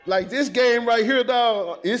Like this game right here,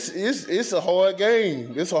 dog, it's a hard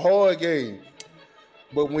game. It's a hard game.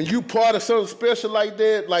 But when you part of something special like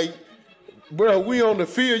that, like, bro, we on the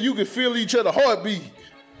field, you can feel each other heartbeat.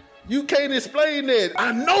 You can't explain that.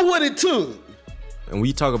 I know what it took. And when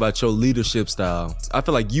you talk about your leadership style, I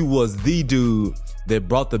feel like you was the dude that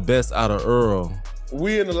brought the best out of Earl.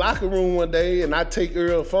 We in the locker room one day, and I take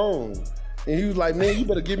Earl's phone. And he was like, man, you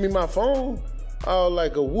better give me my phone. I was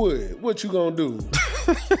like, what you gonna do?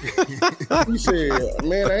 He said,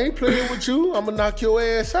 man, I ain't playing with you. I'm gonna knock your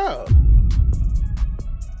ass out.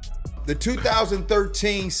 The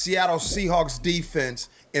 2013 Seattle Seahawks defense,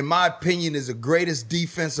 in my opinion, is the greatest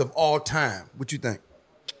defense of all time. What you think?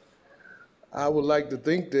 I would like to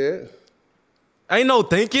think that. Ain't no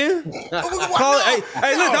thinking. Listen,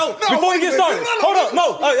 before we get started, hold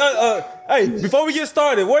up, hey, before we get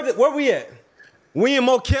started, where we at? We in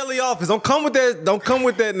Mo Kelly office. Don't come with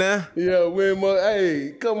that now. Yeah, we in Mo.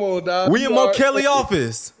 Hey, come on, dog. We in Mo Kelly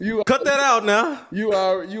office. Cut that out now. You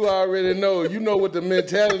already know. You know what the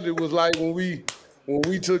mentality was like when we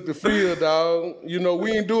took the field, dog. You know,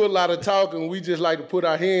 we didn't do a lot of talking. We just like to put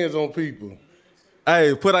our hands on people.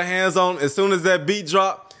 Hey, put our hands on. As soon as that beat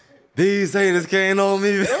drop, these haters can't on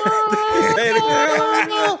me.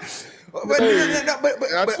 But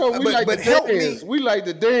help me. We like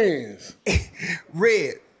to dance.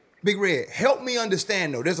 Red, Big Red, help me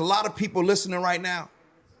understand though. There's a lot of people listening right now.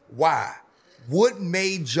 Why? What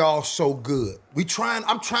made y'all so good?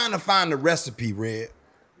 I'm trying to find the recipe, Red.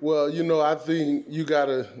 Well, you know, I think you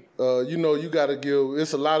gotta give.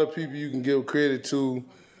 It's a lot of people you can give credit to,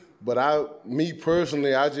 but me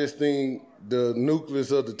personally, I just think the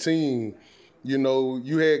nucleus of the team. You know,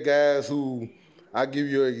 you had guys who. I give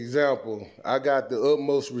you an example. I got the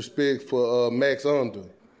utmost respect for Max Under.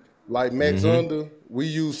 Like Max Under, we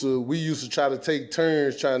used to try to take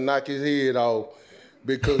turns trying to knock his head off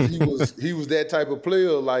because he was that type of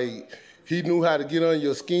player. Like he knew how to get on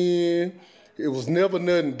your skin. It was never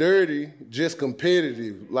nothing dirty, just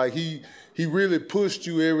competitive. Like he really pushed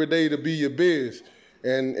you every day to be your best.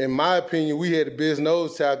 And in my opinion, we had the best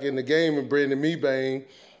nose tackle in the game in Brandon Mebane.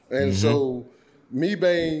 And so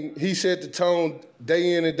Mebane, he set the tone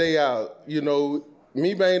day in and day out. You know,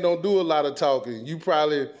 Mebane don't do a lot of talking. You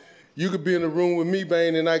could be in the room with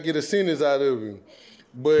Mebane and not get a sentence out of him.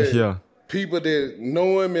 But people that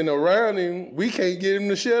know him and around him, we can't get him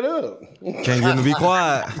to shut up. Can't get him to be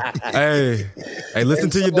quiet. Hey, listen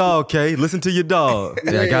to your dog, Kay. Listen to your dog.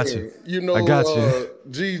 Yeah, I got you. You know, I got you.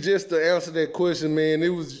 Just to answer that question, man, it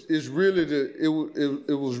was really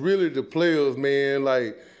the players, man.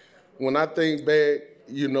 Like, when I think back,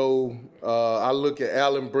 you know, I look at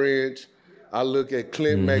Allen Branch, I look at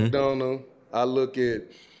Clint McDonough, I look at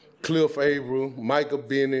Cliff Averill, Michael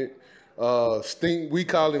Bennett, we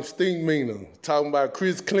call him Stink Meaner, talking about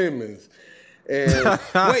Chris Clemens. And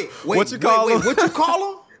wait, what you call him?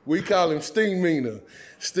 We call him Stink Meaner.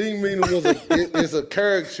 Stink Meaner is a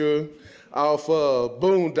character off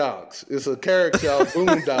Boondocks. It's a character off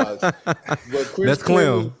Boondocks. But Chris That's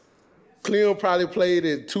Clem. Clem probably played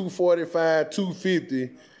at 245,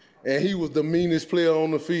 250, and he was the meanest player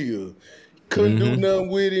on the field. Couldn't do nothing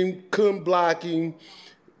with him, couldn't block him,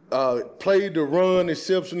 played the run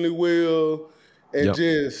exceptionally well, and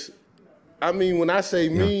when I say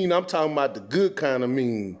mean, I'm talking about the good kind of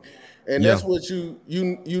mean. And that's what you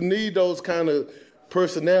need, those kind of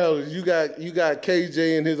personalities. You got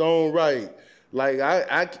KJ in his own right. Like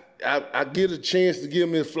I get a chance to give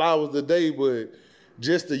him his flowers today, but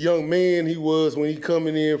just the young man he was when he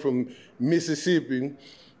coming in from Mississippi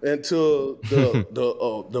until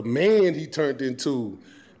the man he turned into.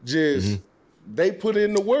 They put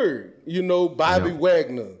in the word. You know, Bobby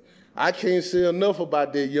Wagner. I can't say enough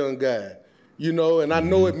about that young guy. You know, and I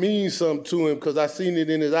know it means something to him because I seen it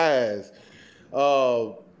in his eyes.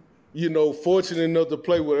 You know, fortunate enough to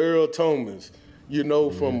play with Earl Thomas, you know,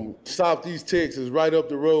 from Southeast Texas, right up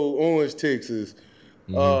the road, Orange, Texas.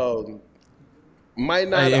 Might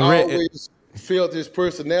not always felt his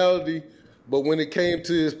personality, but when it came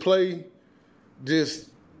to his play, it's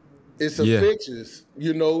infectious.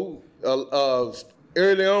 You know,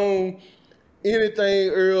 early on, anything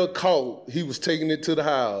Earl caught, he was taking it to the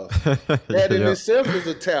house. That in itself is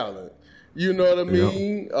a talent. You know what I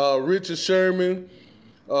mean? Richard Sherman,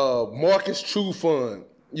 Marcus Trufant,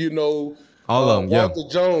 you know, all of them, Walter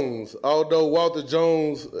Jones. Although Walter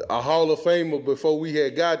Jones, a Hall of Famer before we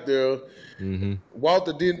had got there,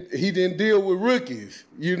 Walter didn't deal with rookies.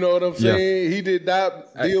 You know what I'm saying? He did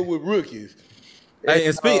not deal with rookies. Hey,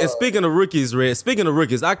 and speaking of rookies, Red,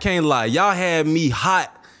 I can't lie. Y'all had me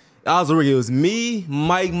hot. I was a rookie. It was me,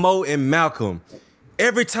 Mike Moe, and Malcolm.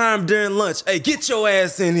 every time during lunch, hey, get your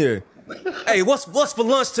ass in here. Hey, what's for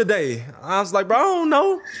lunch today? I was like, bro, I don't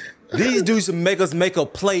know. These dudes make us make a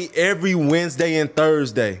plate every Wednesday and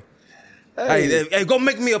Thursday. Hey, go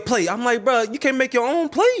make me a plate. I'm like, bro, you can't make your own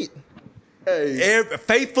plate. Hey.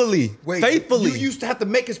 Faithfully. You used to have to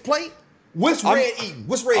make his plate? What's Red eating?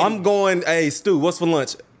 I'm going, hey, Stu, what's for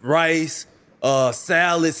lunch? Rice,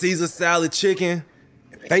 salad, Caesar salad, chicken.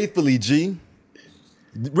 Faithfully, G.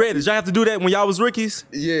 Red, did y'all have to do that when y'all was rookies?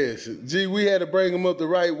 Yes. G, we had to bring them up the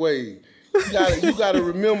right way. You gotta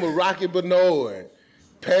remember Rocky Bernard,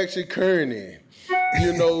 Patrick Kearney, I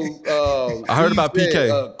heard about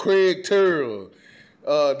PK. Craig Terrell.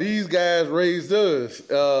 These guys raised us.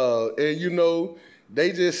 And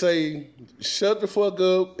they just say, shut the fuck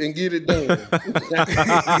up and get it done.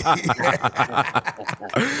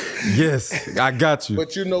 Yes, I got you.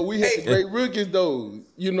 But we had great rookies though,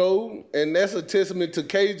 and that's a testament to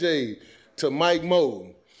KJ, to Mike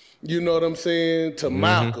Moe, you know what I'm saying, to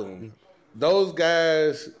Malcolm. Those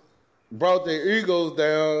guys brought their egos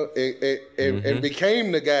down and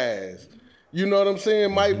became the guys. You know what I'm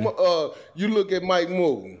saying? Mike, you look at Mike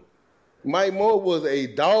Moe. Mike Moe was a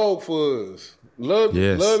dog for us. Love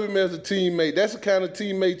him as a teammate. That's the kind of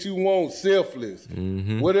teammate you want, selfless.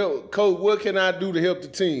 Coach, what can I do to help the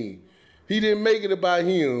team? He didn't make it about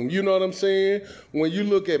him. You know what I'm saying? When you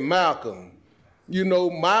look at Malcolm,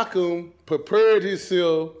 Malcolm prepared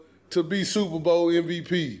himself to be Super Bowl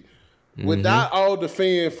MVP without all the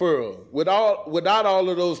fanfare, without all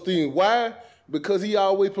of those things. Why? Because he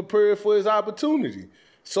always prepared for his opportunity.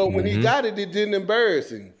 So when he got it, it didn't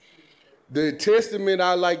embarrass him. The testament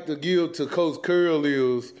I like to give to Coach Curl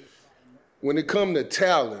is when it comes to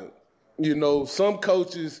talent, some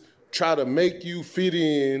coaches try to make you fit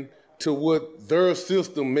in to what their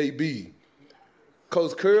system may be.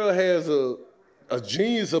 Coach Curl has a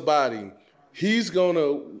genius about him. He's going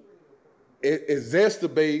to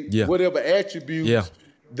exacerbate whatever attributes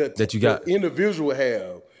that you got the individual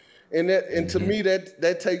have. And to me,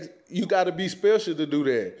 that takes, you got to be special to do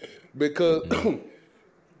that. Because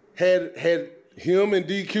had him and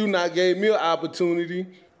DQ not gave me an opportunity,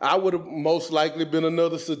 I would have most likely been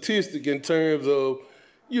another statistic in terms of,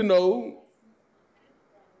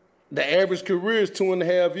 the average career is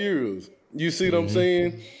 2.5 years. You see what I'm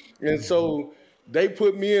saying? And so they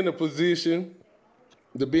put me in a position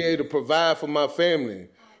to be able to provide for my family,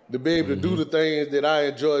 to be able to do the things that I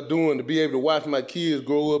enjoy doing, to be able to watch my kids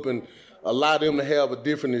grow up and allow them to have a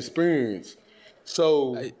different experience.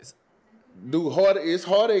 So it's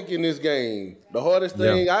heartache in this game. The hardest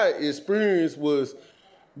thing I experienced was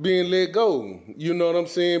being let go. You know what I'm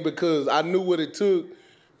saying? Because I knew what it took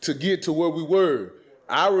to get to where we were.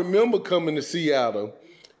 I remember coming to Seattle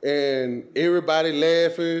and everybody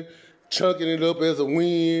laughing, chunking it up as a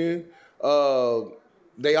win.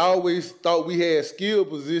 They always thought we had skill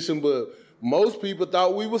position, but most people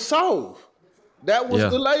thought we were soft. That was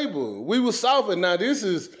the label. We were soft. And now this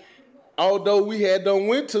is, although we had done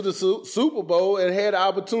went to the Super Bowl and had the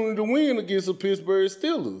opportunity to win against the Pittsburgh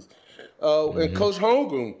Steelers. And Coach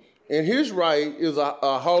Holmgren, in his right, is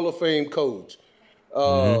a Hall of Fame coach.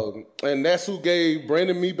 And that's who gave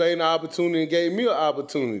Brandon Mebane an opportunity and gave me an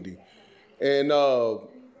opportunity. And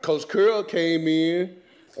Coach Curl came in,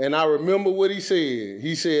 and I remember what he said.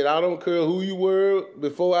 He said, I don't care who you were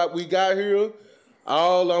before we got here.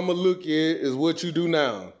 All I'm going to look at is what you do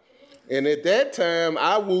now. And at that time,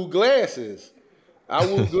 I wore glasses.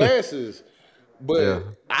 But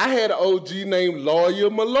I had an OG named Lawyer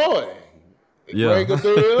Malloy. Bring up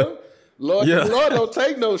there. Lawyer Malloy don't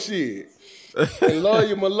take no shit. And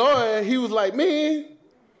Lawyer Malloy, he was like, man,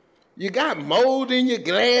 you got mold in your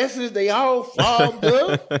glasses. They all fogged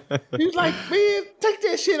up. He was like, man, take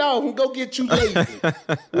that shit off and go get you lazy.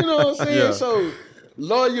 You know what I'm saying? Yeah. So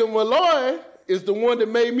Lawyer Malloy is the one that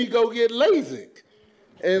made me go get LASIK.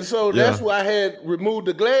 And so that's why I had removed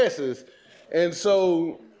the glasses. And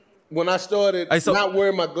so when I started not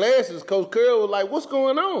wearing my glasses, Coach Curl was like, what's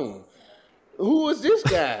going on? Who is this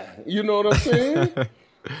guy? You know what I'm saying?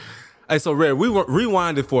 Hey, so Red,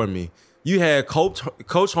 rewind it for me. You had Coach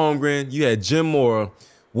Holmgren, you had Jim Moore.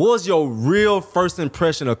 What was your real first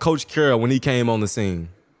impression of Coach Carroll when he came on the scene?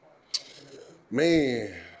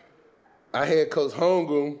 Man, I had Coach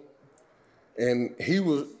Holmgren, and he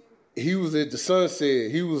was at the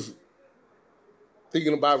Sunset. He was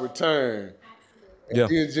thinking about return. And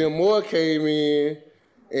then Jim Moore came in,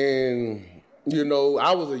 and,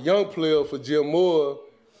 I was a young player for Jim Moore,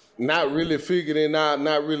 not really figuring out,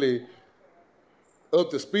 not really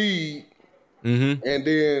up to speed. And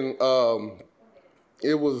then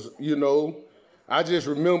it was, I just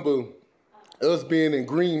remember us being in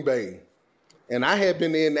Green Bay. and I had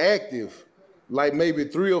been inactive like maybe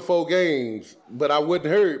 3 or 4 games, but I wasn't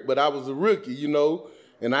hurt, but I was a rookie, you know,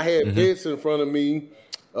 and I had vets in front of me,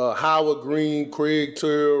 Howard Green, Craig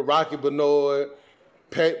Turr, Rocky Bernard,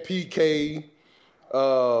 Pat PK,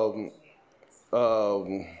 Barack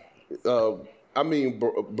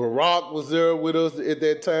was there with us at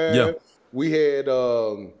that time. Yeah. We had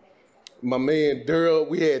my man Durrell.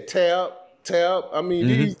 We had Tap. I mean,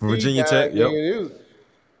 these Virginia guys, Tech. Yep. Man,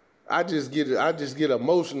 I just get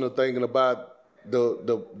emotional thinking about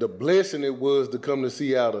the blessing it was to come to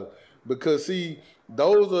Seattle, because see,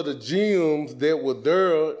 those are the gems that were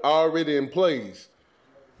there already in place,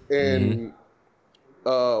 and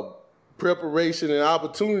preparation and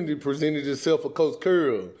opportunity presented itself for Coach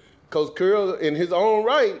Curl. Coach Curl, in his own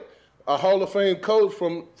right, a Hall of Fame coach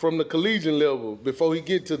from the collegiate level before he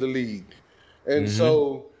get to the league, and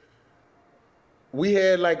so we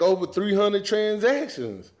had like over 300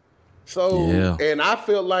 transactions. So, and I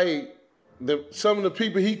felt like some of the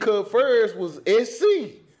people he cut first was SC.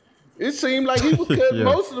 It seemed like he was cutting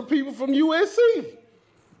most of the people from USC.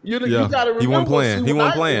 You got to remember. He wasn't playing. He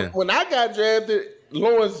wasn't playing. When I got drafted,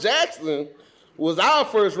 Lawrence Jackson was our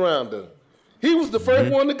first rounder. He was the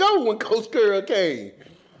first one to go when Coach Curl came.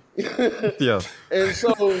 And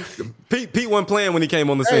so Pete wasn't playing when he came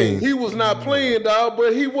on the scene. He was not playing, dog,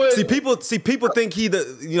 but he was. See, people think he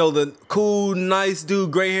the cool, nice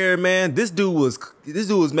dude, gray haired man. This dude was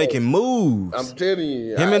making moves. I'm telling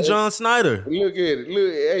you, him and John Snyder. Look at it.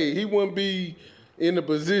 Hey, he wouldn't be in the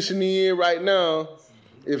position he in right now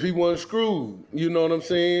if he wasn't screwed. You know what I'm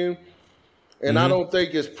saying? And I don't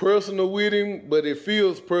think it's personal with him, but it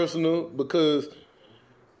feels personal because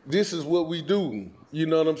this is what we do. You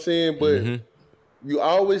know what I'm saying? But you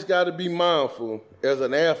always got to be mindful as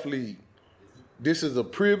an athlete. This is a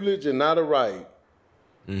privilege and not a right.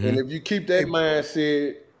 And if you keep that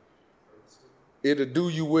mindset, it'll do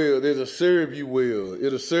you well. It'll serve you well.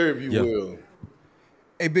 It'll serve you well.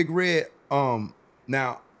 Hey, Big Red,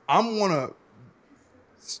 now I'm going to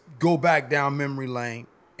go back down memory lane.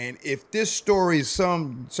 And if this story is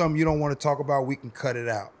some you don't want to talk about, we can cut it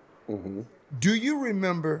out. Do you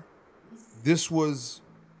remember this was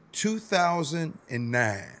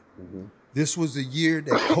 2009? This was the year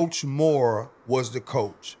that Coach Moore was the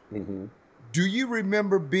coach. Do you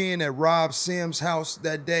remember being at Rob Sims' house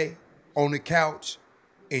that day on the couch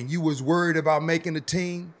and you was worried about making the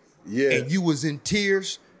team? And you was in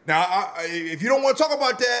tears? Now, if you don't want to talk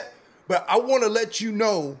about that, but I want to let you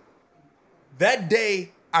know that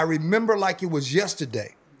day I remember like it was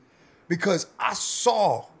yesterday, because I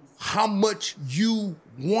saw how much you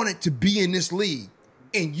wanted to be in this league,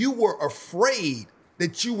 and you were afraid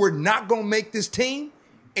that you were not going to make this team,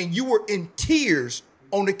 and you were in tears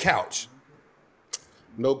on the couch.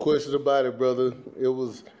 No question about it, brother. It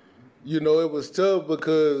was, it was tough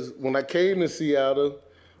because when I came to Seattle,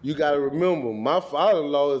 you got to remember, my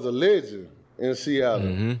father-in-law is a legend in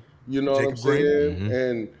Seattle. You know what I'm saying?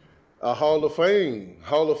 And a Hall of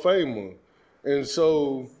Famer. And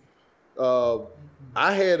so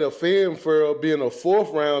I had a fanfare being a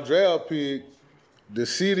 4th round draft pick. The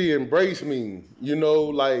city embraced me,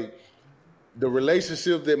 like the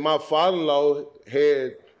relationship that my father-in-law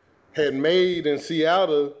had made in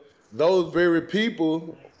Seattle. Those very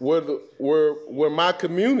people were my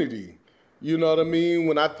community. You know what I mean?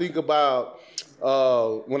 When I think about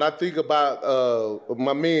my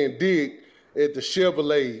man Dick at the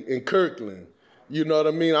Chevrolet in Kirkland, you know what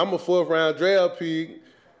I mean? I'm a 4th round draft pick,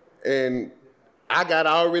 and I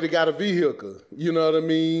already got a vehicle. You know what I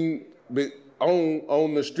mean? But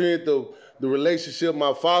on the strength of the relationship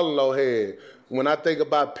my father-in-law had. When I think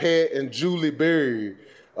about Pat and Julie Berry,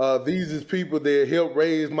 these is people that helped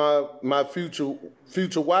raise my future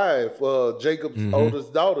wife, Jacob's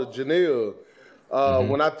oldest daughter, Janelle.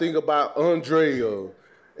 When I think about Andrea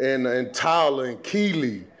and Tyler and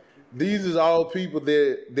Keely, these is all people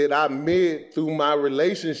that I met through my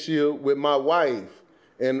relationship with my wife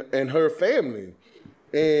and her family.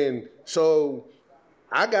 And so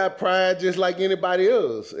I got pride just like anybody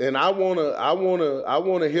else. And I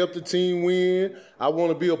wanna help the team win. I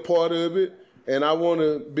wanna be a part of it. And I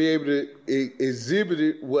wanna be able to exhibit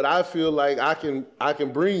it what I feel like I can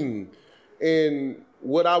bring. And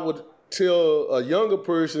what I would tell a younger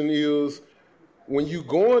person is, when you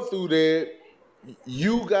going through that,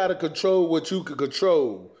 you gotta control what you can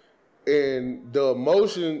control. And the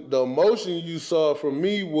emotion you saw from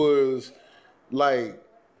me was like,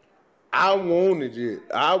 I wanted it.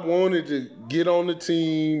 I wanted to get on the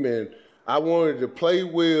team, and I wanted to play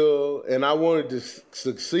well, and I wanted to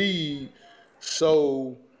succeed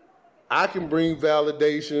so I can bring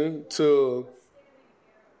validation to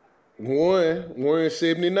One in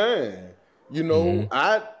 79. You know,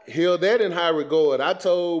 I held that in high regard. I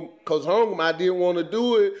told Coach Holmgren I didn't want to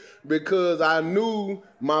do it because I knew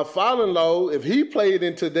my father-in-law, if he played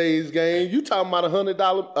in today's game, you talking about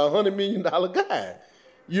 $100 million guy.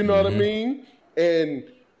 You know what I mean? And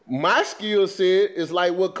my skill set is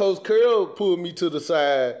like what Coach Curl pulled me to the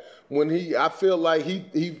side when I felt like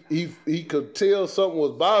he could tell something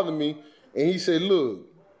was bothering me, and he said, "Look,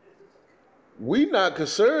 we not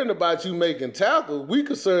concerned about you making tackles. We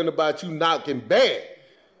concerned about you knocking back."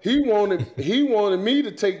 He wanted me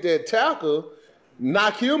to take that tackle,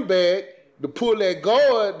 knock him back, to pull that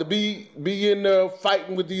guard, to be in there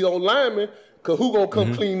fighting with these old linemen, because who gonna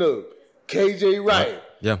come clean up? KJ Wright,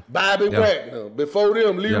 Bobby Wagner. Before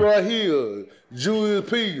them, Leroy Hill, Julius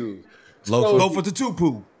Peels. Lofa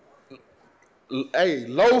Tutupu. Hey,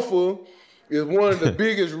 Lofa is one of the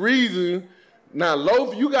biggest reasons. Now,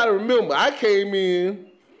 Lofa, you got to remember, I came in,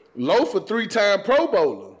 Lofa 3-time Pro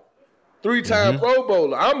Bowler. 3-time Pro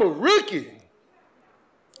Bowler. I'm a rookie.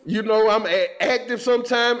 You know, I'm active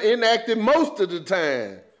sometimes, inactive most of the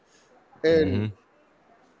time. And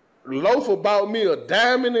Lofa bought me a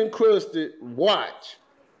diamond-encrusted watch.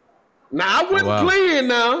 Now, I wasn't playing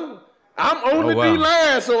now. I'm on the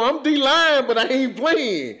D-line, so I'm D-line, but I ain't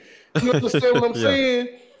playing. You understand what I'm saying?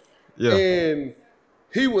 Yeah. And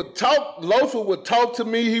Lofa would talk to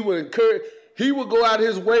me, he would encourage, he would go out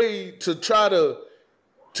his way to try to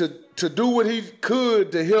do what he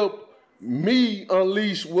could to help me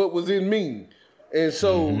unleash what was in me. And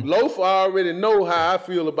so Lofa already know how I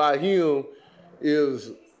feel about him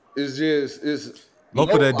is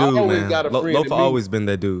Lofa that dude, man. Lofa always been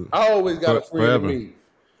that dude. I always got a friend in me.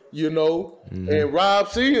 You know? And Rob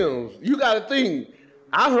Sims, you gotta think,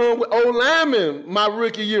 I hung with old linemen my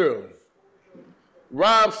rookie year.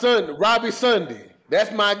 Robbie Sunday,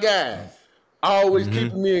 that's my guy. Always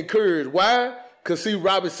keeping me encouraged. Why? Because see,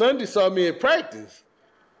 Robbie Sunday saw me in practice.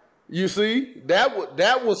 You see, that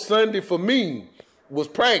was Sunday for me, was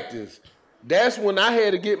practice. That's when I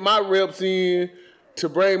had to get my reps in to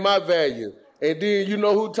bring my value. And then you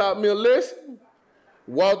know who taught me a lesson?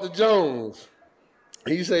 Walter Jones.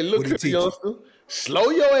 He said, "Look here, youngster, slow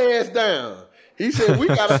your ass down." He said, "We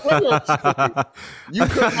got to play on Sunday. You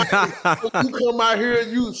come out here,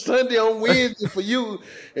 you Sunday on Wednesday for you,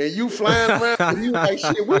 and you flying around, and you like,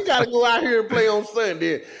 shit, we got to go out here and play on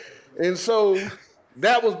Sunday." And so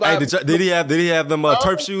that was by. Hey, did he have them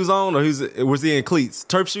turf shoes on, or was he in cleats?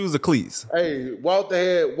 Turf shoes or cleats? Hey,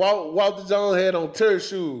 Walter Jones had on turf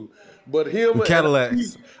shoes, but him and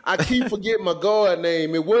Cadillacs. I keep forgetting my guard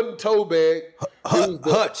name. It wasn't Toback.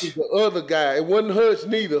 Hutch. It was the other guy. It wasn't Hutch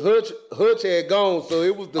neither. Hutch had gone, so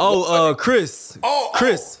it was the Chris.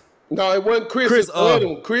 Chris. No, it wasn't Chris.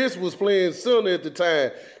 Chris was playing center at the time.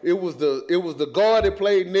 It was the guard that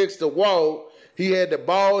played next to Walt. He had the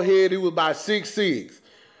bald head. He was about 6'6".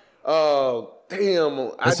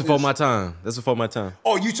 Damn. That's before my time.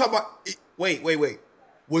 Oh, you talking about? Wait.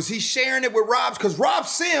 Was he sharing it with Rob? Because Rob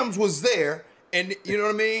Sims was there. And you know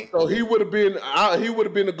what I mean? So he would have been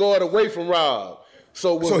the guard away from Rob.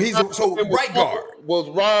 So right guard. Was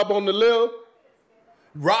Rob on the left?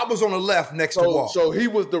 Rob was on the left next to Walt. So he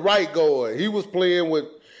was the right guard. He was playing with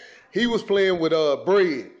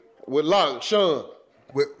Bryant, with Sean.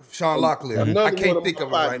 With Sean Locklear. I can't think of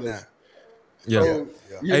it right now. Yeah. So,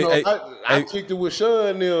 I kicked it with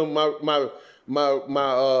Sean them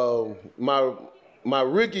my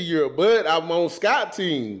rookie year, but I'm on Scott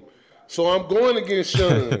team. So I'm going against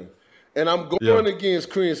Sean, and I'm going against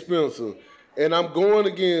Chris Spencer, and I'm going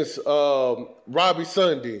against Robbie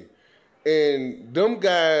Sunday. And them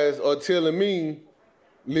guys are telling me,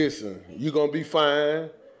 listen, you're going to be fine.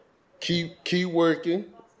 Keep working.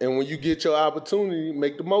 And when you get your opportunity,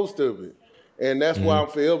 make the most of it. And that's why I'm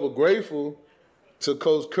forever grateful to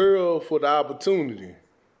Coach Curl for the opportunity.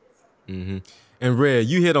 And Red,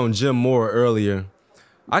 you hit on Jim Moore earlier.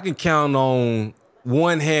 I can count on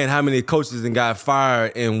one hand how many coaches and got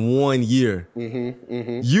fired in 1 year.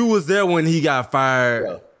 You was there when he got fired.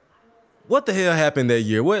 Yeah. What the hell happened that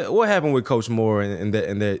year? What happened with Coach Moore in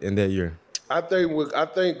that year? I think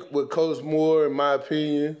with Coach Moore, in my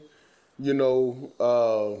opinion, you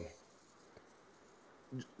know,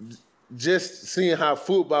 just seeing how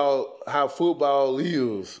football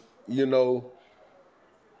is, you know.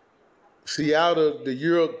 See, out of the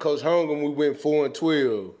year of Coach Holmgren, we went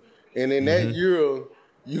 4-12. And in that year,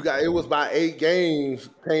 it was about 8 games,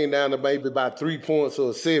 came down to maybe about 3 points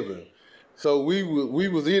or 7. So we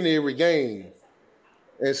was in every game.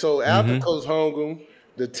 And so after Coach Holmgren,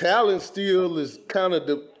 the talent still is kind of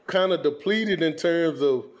depleted in terms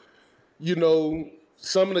of, you know,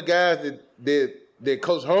 some of the guys that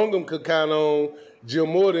Coach Holmgren could count on, Jim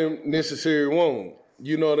Moore didn't necessarily want.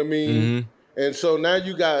 You know what I mean? And so now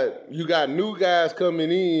you got new guys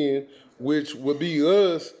coming in, which would be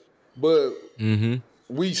us, but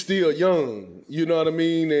we still young. You know what I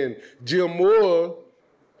mean? And Jim Moore,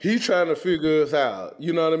 he trying to figure us out.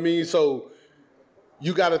 You know what I mean? So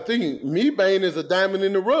you got to think, Mebane is a diamond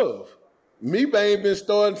in the rough. Mebane been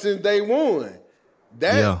starting since day one.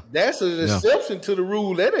 That's an exception to the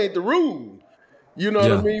rule. That ain't the rule. You know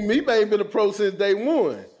what I mean? Mebane been a pro since day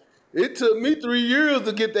one. It took me 3 years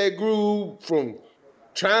to get that groove from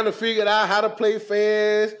trying to figure out how to play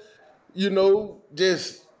fast, you know,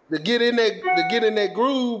 just to get in that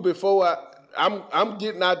groove before I'm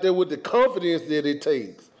getting out there with the confidence that it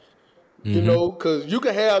takes. You know, because you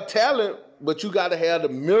can have talent, but you got to have the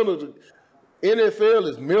mental. NFL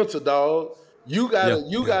is mental, dog. You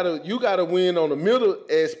gotta win on the mental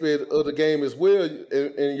aspect of the game as well,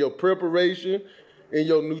 in your preparation, in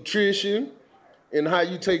your nutrition, and how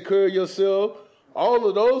you take care of yourself. All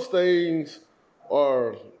of those things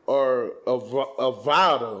are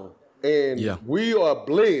vital, and we are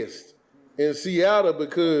blessed in Seattle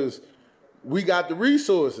because we got the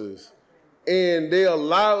resources, and they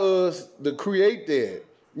allow us to create that.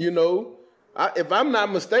 You know, if I'm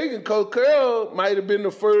not mistaken, Coach Carroll might have been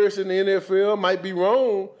the first in the NFL. Might be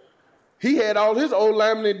wrong. He had all his old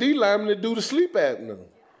linemen and D linemen to do the sleep apnea.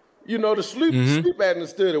 You know, the sleep apnea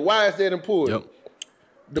study. Why is that important?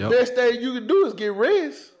 The best thing you can do is get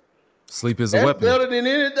rest. Sleep is a weapon. Better than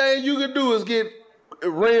anything you can do is get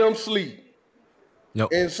REM sleep.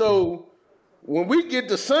 And so when we get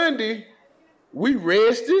to Sunday, we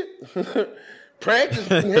rested. Practice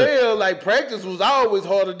in hell, like practice was always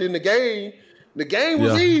harder than the game. The game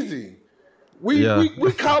was easy. We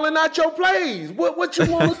calling out your plays. What you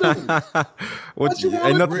want to do?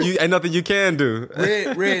 Ain't nothing you can do.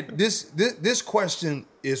 Red, this question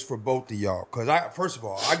is for both of y'all. Because first of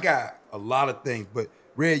all, I got a lot of things. But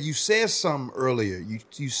Red, you said something earlier.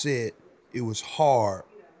 You said it was hard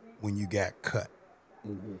when you got cut.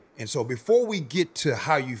 And so before we get to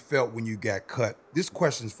how you felt when you got cut, this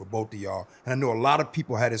question is for both of y'all. And I know a lot of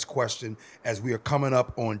people had this question as we are coming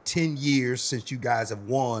up on 10 years since you guys have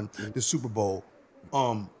won the Super Bowl.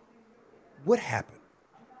 What happened?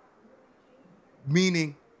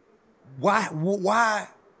 Meaning, why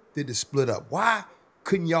did it split up? Why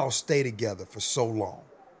couldn't y'all stay together for so long?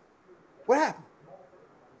 What happened?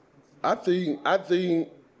 I think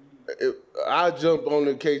I'll jump on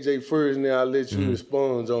the KJ first, and then I'll let you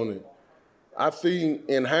respond on it. I think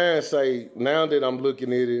in hindsight, now that I'm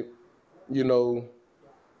looking at it, you know,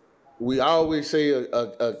 we always say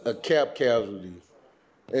a cap casualty.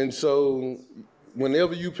 And so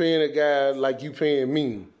whenever you paying a guy like you paying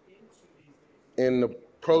me, and the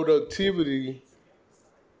productivity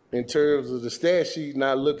in terms of the stat sheet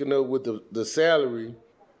not looking up with the salary,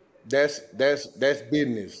 that's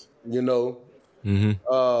business, you know.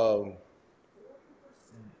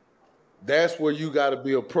 That's where you got to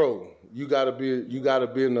be a pro. You got to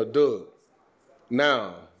be an adult.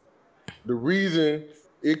 Now, the reason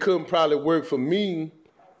it couldn't probably work for me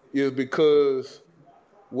is because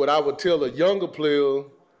what I would tell a younger player,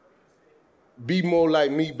 be more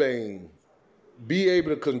like me, Bane. Be able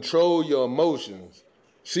to control your emotions.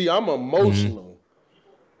 See, I'm emotional,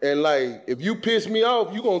 and like if you piss me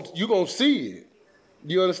off, you gonna see it.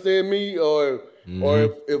 You understand me? Or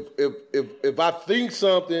if I think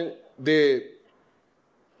something that,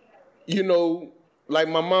 you know, like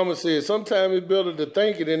my mama said, sometimes it's better to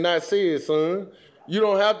think it and not say it, son. You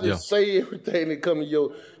don't have to say everything that comes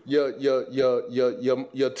to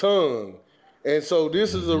your tongue. And so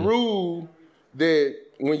this is a rule that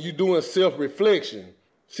when you're doing self-reflection,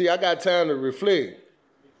 see, I got time to reflect.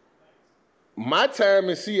 My time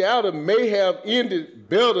in Seattle may have ended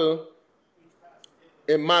better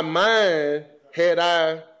in my mind had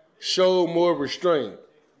I showed more restraint.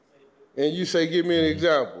 And you say, give me an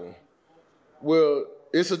example. Well,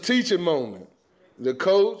 it's a teaching moment. The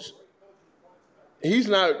coach, he's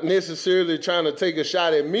not necessarily trying to take a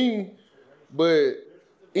shot at me, but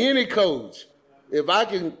any coach, if I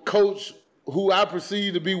can coach who I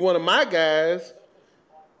perceive to be one of my guys,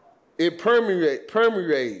 it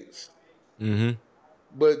permeates.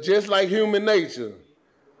 But just like human nature,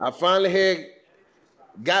 I finally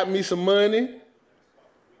got me some money.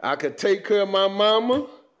 I could take care of my mama.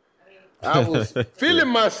 I was feeling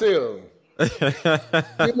myself. You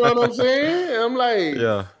know what I'm saying? I'm like,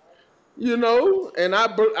 you know, and I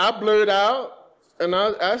blurt out, and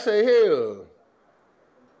I say, hell.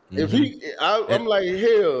 I'm like,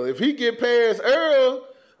 hell, if he get past Earl,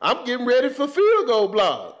 I'm getting ready for field goal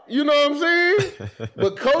block. You know what I'm saying?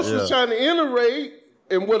 But coach was trying to iterate,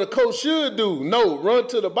 and what a coach should do, no, run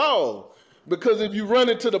to the ball. Because if you run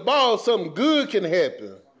into the ball, something good can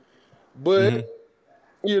happen. But,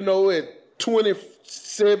 you know, at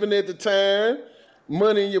 27 at the time,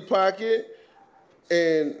 money in your pocket,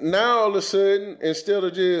 and now all of a sudden, instead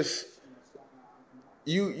of just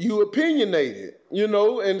you opinionated, you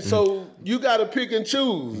know, and so you got to pick and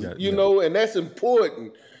choose, you know, and that's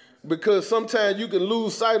important because sometimes you can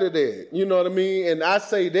lose sight of that, you know what I mean? And I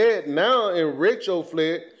say that now in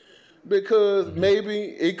retrospect because maybe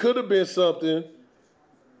it could have been something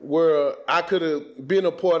where I could have been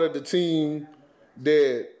a part of the team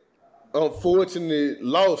that unfortunately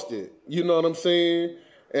lost it, you know what I'm saying?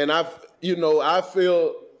 And I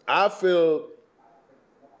feel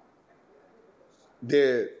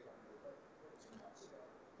that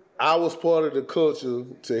I was part of the culture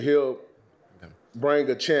to help bring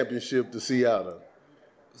a championship to Seattle.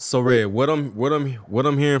 So Red, what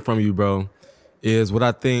I'm hearing from you, bro, is what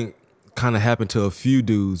I think kind of happened to a few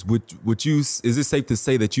dudes. Is it safe to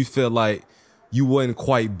say that you feel like you wasn't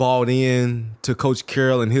quite bought in to Coach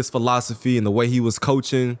Carroll and his philosophy and the way he was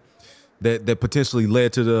coaching that potentially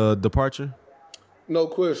led to the departure? No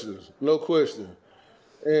questions.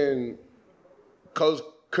 And Coach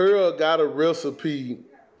Carroll got a recipe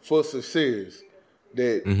for success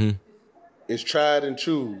that is tried and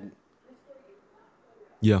true.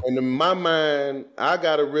 Yeah. And in my mind, I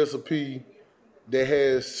got a recipe that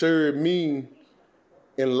has served me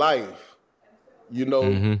in life. You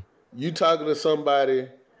know, you talking to somebody,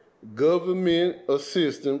 government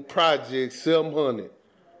assistant, project 700,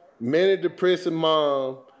 manic depressive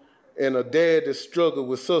mom, and a dad that struggled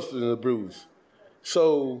with substance abuse.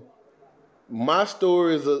 So my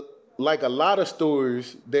story is like a lot of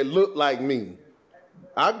stories that look like me.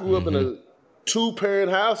 I grew up in a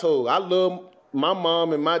 2-parent household. I love my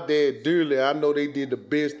mom and my dad dearly. I know they did the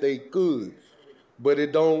best they could, but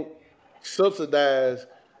it don't subsidize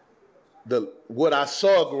what I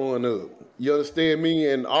saw growing up. You understand me?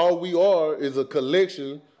 And all we are is a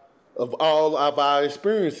collection of all of our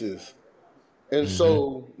experiences. And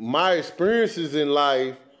so my experiences in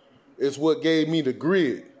life is what gave me the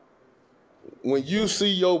grit. When you see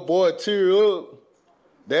your boy tear up,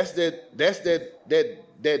 that's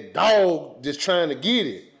that dog just trying to get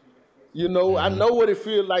it. You know, I know what it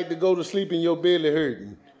feels like to go to sleep and your belly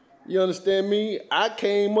hurting. You understand me? I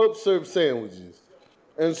came up serving sandwiches.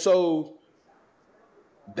 And so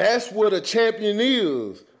that's what a champion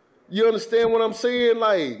is. You understand what I'm saying?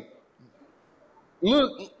 Like,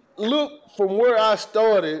 look from where I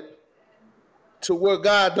started to where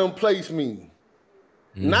God done placed me.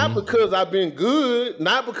 Not because I've been good,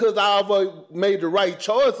 not because I've made the right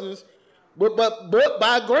choices, but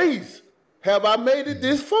by grace have I made it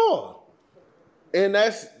this far. And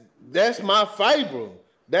that's my fiber.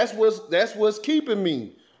 That's what's keeping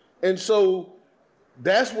me. And so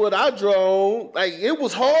that's what I draw on. Like, it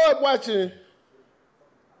was hard watching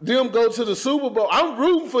them go to the Super Bowl. I'm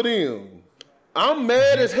rooting for them. I'm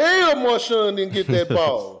mad as hell Marshawn didn't get that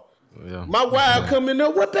ball. Yeah. My wife come in there,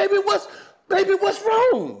 what, baby, what's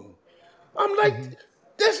wrong? I'm like,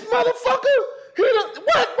 this motherfucker,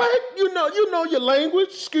 what? You know your language.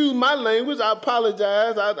 Excuse my language. I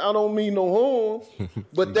apologize. I don't mean no harm.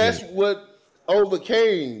 But that's what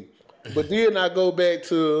overcame. But then I go back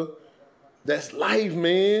to, that's life,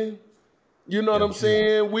 man. You know what I'm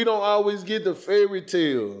saying? We don't always get the fairy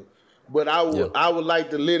tale. But I would like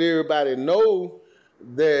to let everybody know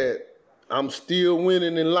that I'm still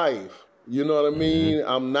winning in life. You know what I mean?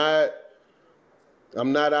 I'm not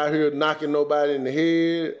out here knocking nobody in the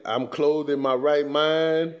head. I'm clothed in my right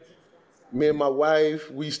mind. Me and my wife,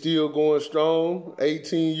 we still going strong.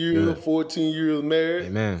 18 years, 14 years married.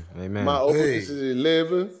 Amen. My oldest is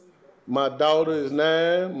 11. My daughter is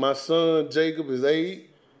 9. My son, Jacob, is 8.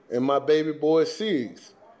 And my baby boy is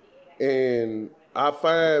 6. And I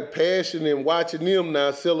find passion in watching them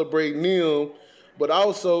now, celebrating them. But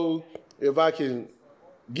also, if I can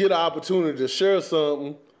get an opportunity to share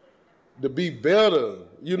something, to be better,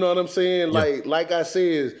 you know what I'm saying? Like I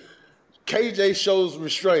said, KJ shows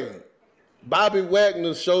restraint. Bobby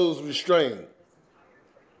Wagner shows restraint.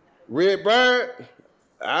 Red Bryant,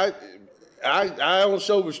 I don't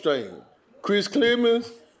show restraint. Chris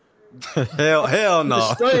Clemens, hell no.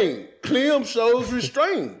 Restraint. Clem shows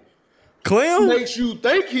restraint. Clem makes you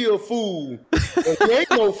think he a fool, and he ain't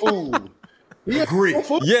no fool. Agree. No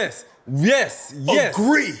fool. Yes.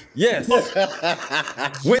 Agree. Yes.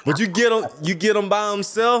 But you get him by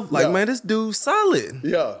himself. Like, man, this dude's solid.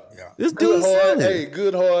 Yeah. This dude's solid. Hey,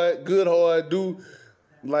 good heart. Do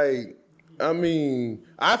like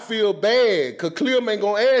I feel bad because Clem ain't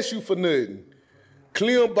gonna ask you for nothing.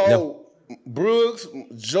 Clem bought Brooks,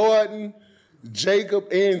 Jordan,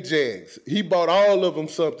 Jacob, and Jax. He bought all of them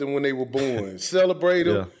something when they were born. Celebrate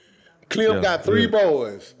them. Clem got 3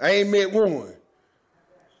 boys. I ain't met one.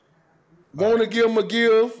 Want to give them a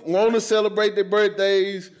gift. Want to celebrate their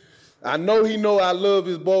birthdays. I know he know I love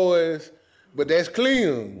his boys, but that's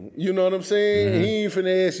Clem. You know what I'm saying? He ain't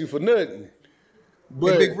finna ask you for nothing.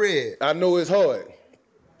 But hey, Big Red, I know it's hard.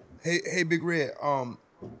 Hey, Big Red.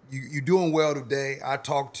 You doing well today. I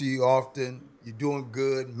talk to you often. You're doing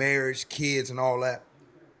good, marriage, kids, and all that.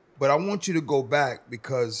 But I want you to go back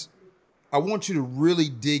because I want you to really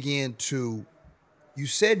dig into, you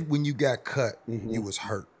said when you got cut, you was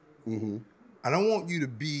hurt. And I want you to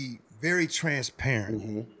be very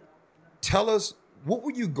transparent. Tell us, what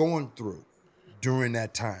were you going through during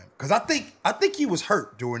that time? Because I think you was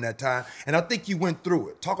hurt during that time, and I think you went through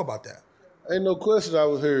it. Talk about that. Ain't no question I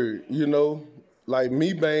was hurt, you know. Like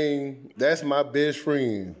me, Bang, that's my best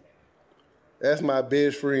friend. That's my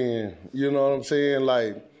best friend. You know what I'm saying?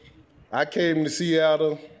 Like, I came to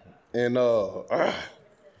Seattle, and I'm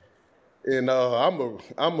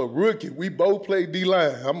a rookie. We both play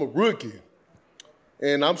D-line. I'm a rookie,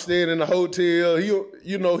 and I'm staying in the hotel.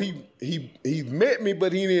 He met me,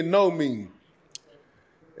 but he didn't know me.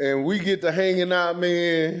 And we get to hanging out,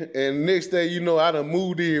 man. And next day, I done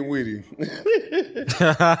moved in with him.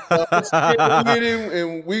 I'm staying with him,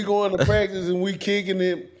 and we going to practice, and we kicking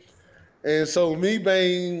it. And so me,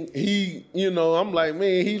 Bang, I'm like,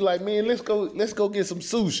 man, he like, man, let's go get some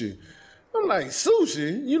sushi. I'm like,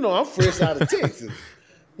 sushi? I'm fresh out of Texas.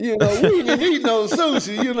 We didn't eat no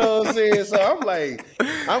sushi, you know what I'm saying? So I'm like,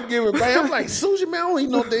 I'm giving Bang, I'm like, sushi, man, I don't eat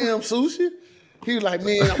no damn sushi. He was like,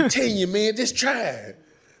 man, I'm telling you, man, just try it.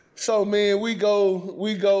 So, man, we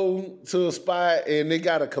go to a spot, and they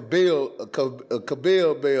got a cabell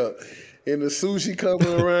belt, and the sushi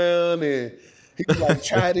coming around, and he's like,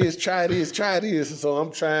 try this. So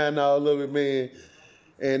I'm trying all of it, man.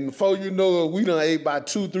 And before you know it, we done ate about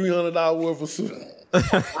 $200-$300 worth of sushi.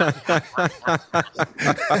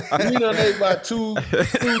 We done ate about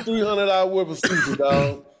 $200-$300 worth of sushi,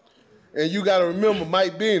 dog. And you got to remember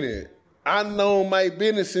Mike Bennett. I known Mike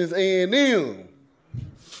Bennett since A&M.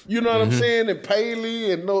 You know what I'm saying? And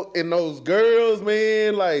Paley and those girls,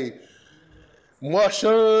 man, like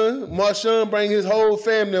Marshawn bring his whole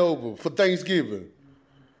family over for Thanksgiving.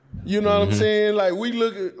 You know what I'm saying? Like we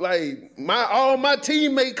look at like all my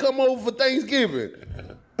teammates come over for Thanksgiving.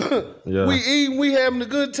 We eat, we having a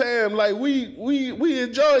good time. Like we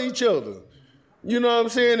enjoy each other. You know what I'm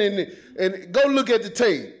saying? And go look at the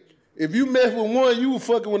tape. If you mess with one, you were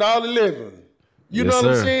fucking with all 11. You know what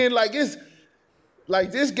I'm saying? Like it's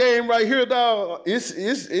like this game right here, dog.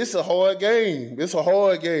 It's a hard game. It's a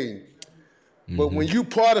hard game. But when you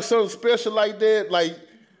part of something special like that, like,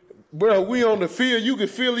 bro, we on the field, you can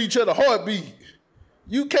feel each other heartbeat.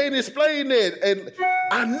 You can't explain that, and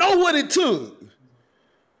I know what it took.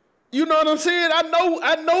 You know what I'm saying? I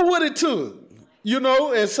know what it took.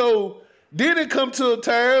 And so then it come to a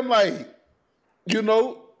time like,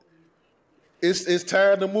 it's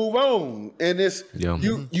time to move on, and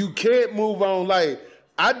you can't move on. Like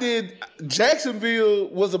Jacksonville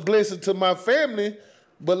was a blessing to my family,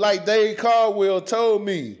 but like Dave Caldwell told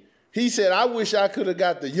me, he said, I wish I could have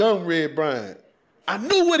got the young Red Bryant. I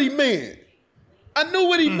knew what he meant.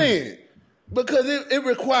 Because it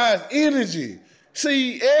requires energy.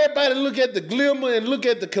 See, everybody look at the glimmer and look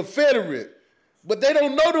at the Confederate, but they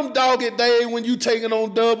don't know them dogged days when you taking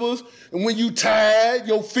on doubles and when you tired,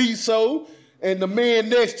 your feet so, and the man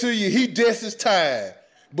next to you, he just as tired,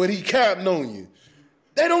 but he counting on you.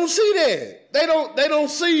 They don't see that. They don't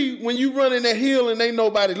see when you running that hill and ain't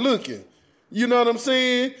nobody looking. You know what I'm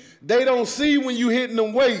saying? They don't see when you hitting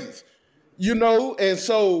them weights. And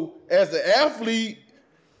so as an athlete,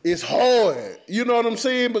 it's hard. You know what I'm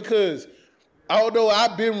saying? Because although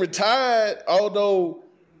I've been retired, although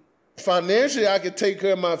financially I can take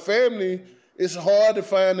care of my family, it's hard to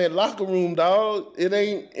find that locker room, dog.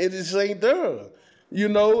 It just ain't there.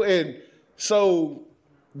 And so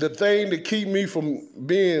the thing to keep me from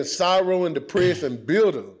being sorrow and depressed and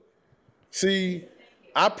bitter, see,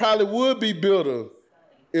 I probably would be bitter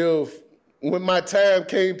if when my time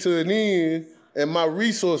came to an end and my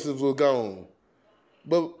resources were gone.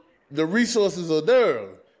 But the resources are there.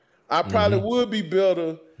 I probably would be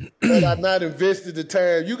bitter had I not invested the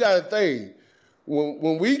time. You got to think,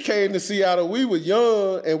 when we came to Seattle, we were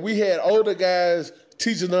young and we had older guys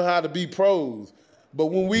teaching us how to be pros. But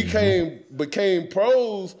when we became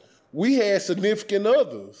pros, we had significant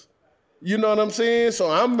others. You know what I'm saying? So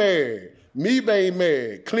I'm married. Mebane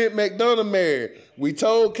married. Clint McDonough married. We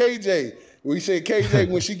told KJ. We said, KJ,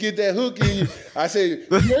 when she get that hook in you, I said,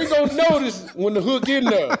 you ain't gonna notice when the hook in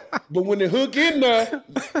there. But when the hook in there,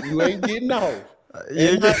 you ain't getting off.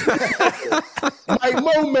 Mike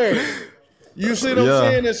Mo married. You see what I'm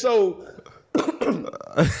saying? And so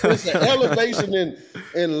it's an elevation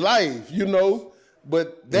in life, you know.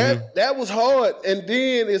 But that was hard. And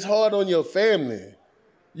then it's hard on your family.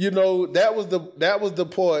 You know, that was the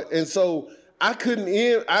part. And so I couldn't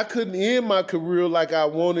end my career like I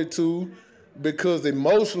wanted to because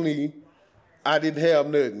emotionally I didn't have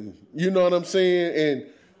nothing. You know what I'm saying? And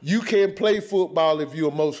you can't play football if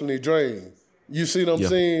you're emotionally drained. You see what I'm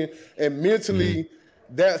saying? And mentally,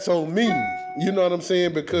 that's on me. You know what I'm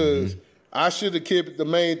saying? Because I should have kept it the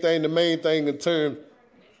main thing in terms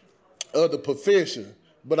of the profession.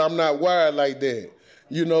 But I'm not wired like that.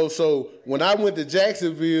 You know, so when I went to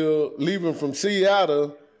Jacksonville, leaving from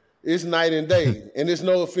Seattle, it's night and day. And it's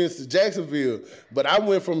no offense to Jacksonville, but I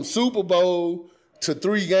went from Super Bowl to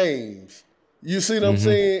 3 games. You see what I'm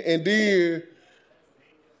saying? And then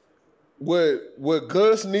what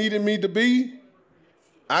Gus needed me to be,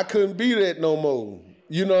 I couldn't be that no more.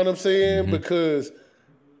 You know what I'm saying? Because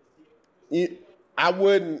I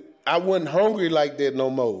wasn't hungry like that no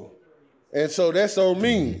more. And so that's on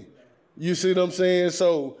me. You see what I'm saying?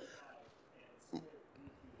 So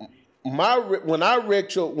when I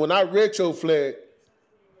retroflect,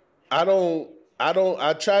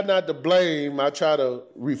 I try not to blame, I try to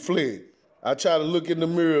reflect. I try to look in the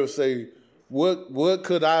mirror and say, what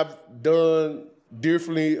could I have done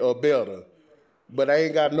differently or better? But I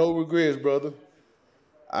ain't got no regrets, brother.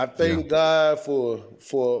 I thank God for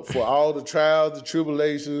all the trials, the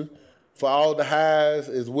tribulations, for all the highs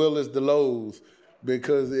as well as the lows,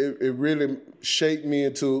 because it really shaped me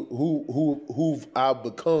into who I've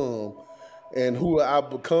become. And who I've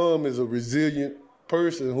become is a resilient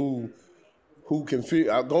person who can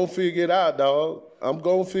I'm gonna figure it out, dog. I'm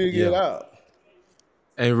gonna figure it out.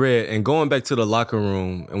 And Red, and going back to the locker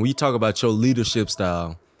room, and when you talk about your leadership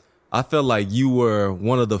style, I felt like you were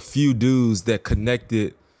one of the few dudes that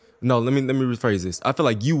connected. No, let me rephrase this. I feel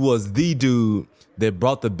like you was the dude that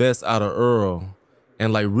brought the best out of Earl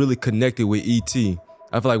and like really connected with E.T.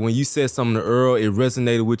 I feel like when you said something to Earl, it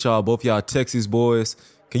resonated with y'all, both y'all Texas boys.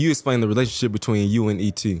 Can you explain the relationship between you and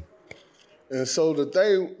E.T.? And so the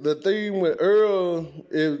thing with Earl,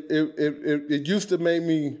 it used to make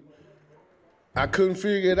me, I couldn't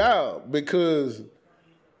figure it out because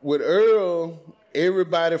with Earl,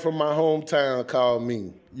 everybody from my hometown called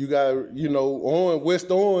me. You got, West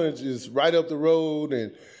Orange is right up the road,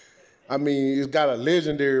 and I mean, it's got a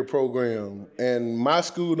legendary program. And my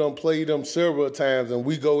school done played them several times, and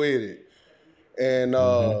we go at it. And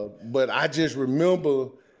but I just remember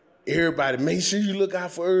everybody, make sure you look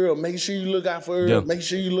out for Earl. Make sure you look out for Earl. Yep. Make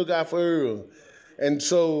sure you look out for Earl. And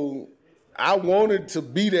so I wanted to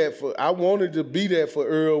be that for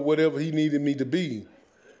Earl, whatever he needed me to be.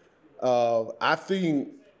 I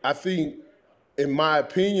think, in my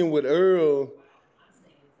opinion, with Earl,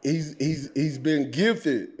 he's been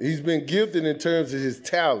gifted. He's been gifted in terms of his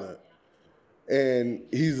talent, and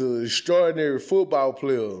he's an extraordinary football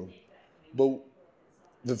player. But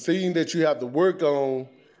the thing that you have to work on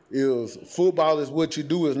is football is what you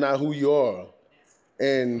do, is not who you are.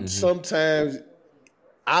 And sometimes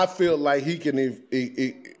I feel like he can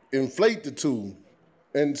inflate the two.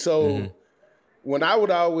 And so when I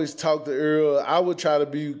would always talk to Earl, I would try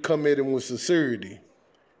to come at him with sincerity.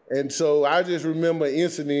 And so I just remember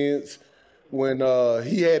incidents when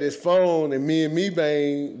he had his phone and me and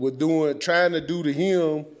Mebane were trying to do to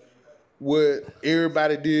him what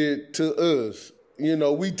everybody did to us. You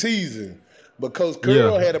know, we teasing. Because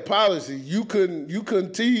Curl had a policy, you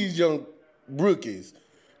couldn't tease young rookies.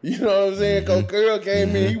 You know what I'm saying? Because Curl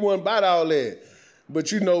came in, he wasn't about all that.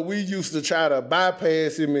 But, we used to try to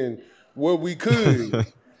bypass him in where we could.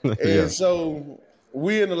 And so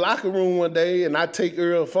we in the locker room one day, and I take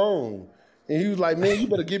Earl's phone. And he was like, man, you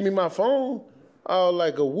better give me my phone. I was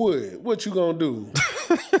like, what you gonna do?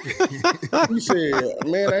 He said,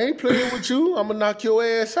 man, I ain't playing with you. I'm gonna knock your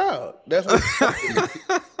ass out. That's what he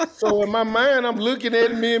said. So in my mind, I'm looking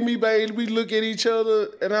at me and baby, we look at each other,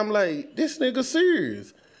 and I'm like, this nigga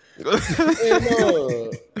serious.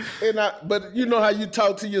 But you know how you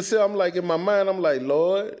talk to yourself. I'm like, in my mind, I'm like,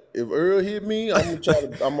 Lord, if Earl hit me, I'm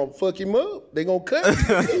gonna fuck him up. They gonna cut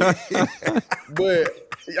me. But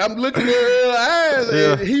I'm looking at Earl's eyes,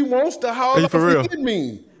 and he wants to haul off and hit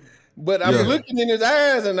me. But I'm looking in his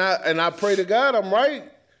eyes, and I pray to God I'm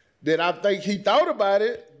right, that I think he thought about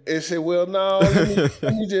it and said, well, no,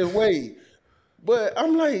 let me just wait. But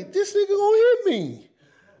I'm like, this nigga gonna hit me.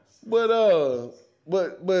 But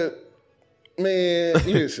man,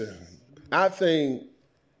 listen. I think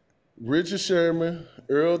Richard Sherman,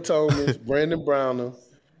 Earl Thomas, Brandon Browner,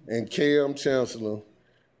 and Cam Chancellor,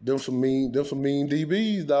 them some mean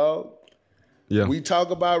DBs, dog. Yeah. We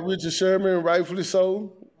talk about Richard Sherman, rightfully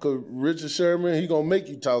so, because Richard Sherman, he gonna make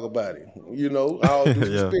you talk about it. All due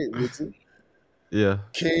respect, Richard. Yeah.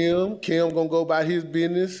 Cam gonna go about his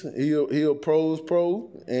business. He'll pro's pro,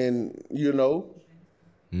 and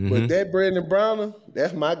But that Brandon Browner,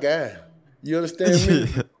 that's my guy. You understand me?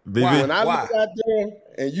 When I look out there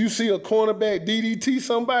and you see a cornerback DDT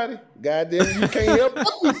somebody, goddamn, you can't help but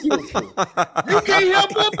be fearful. You can't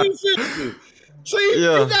help but be fearful. See,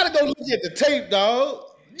 you gotta go look at the tape, dog.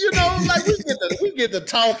 Like we get to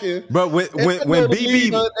talking. But when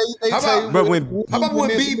BB, how about when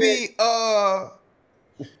BB?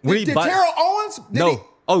 Did Terrell Owens?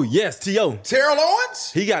 Oh yes, T.O. Terrell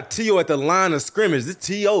Owens? He got T.O. at the line of scrimmage. This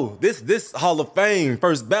T.O. This Hall of Fame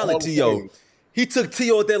first ballot T.O. He took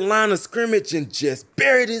T.O. at that line of scrimmage and just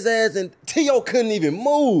buried his ass, and T.O. couldn't even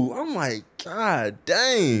move. I'm like, God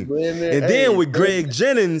dang. Then with Greg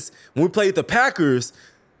Jennings, when we played the Packers,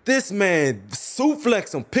 this man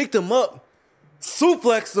suplexed him, picked him up,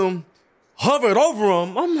 suplexed him, hovered over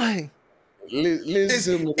him. I'm like, is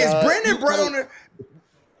Brandon Browner...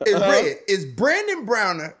 Is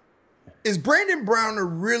Brandon Browner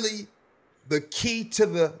really the key to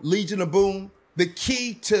the Legion of Boom? The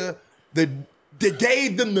key to that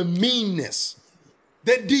gave them the meanness?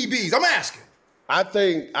 That DBs, I'm asking. I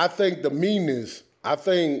think the meanness. I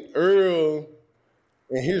think Earl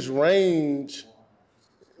and his range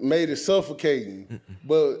made it suffocating.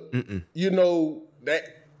 But that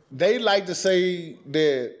they like to say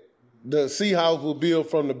that the Seahawks will build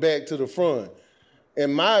from the back to the front.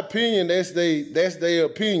 In my opinion, that's their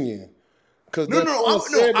opinion. No.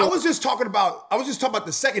 I was just talking about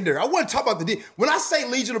the secondary. I wasn't talking about the when I say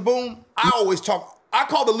Legion of Boom, I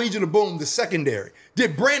call the Legion of Boom the secondary.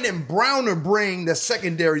 Did Brandon Browner bring the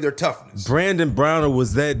secondary their toughness? Brandon Browner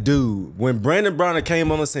was that dude. When Brandon Browner came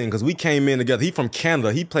on the scene, because we came in together, he from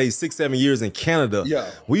Canada. He played 6-7 years in Canada. Yeah.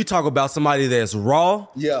 We talk about somebody that's raw,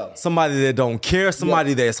 somebody that don't care,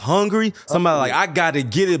 somebody that's hungry, somebody like, I got to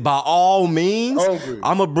get it by all means.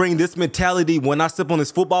 I'm going to bring this mentality when I step on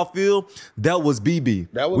this football field. That was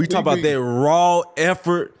BB. We talk about that raw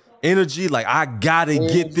effort, energy, like I gotta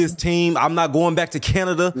get this team. I'm not going back to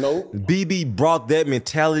Canada. Nope. BB brought that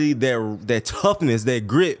mentality, that toughness, that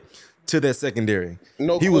grit to that secondary.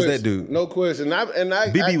 He was that dude. No question.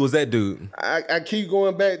 BB was that dude. I keep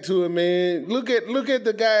going back to it, man. Look at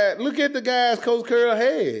the guy. Look at the guys Coach Curl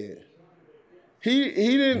had. He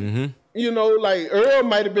didn't. Like Earl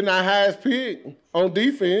might have been our highest pick on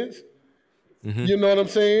defense. You know what I'm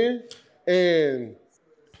saying? And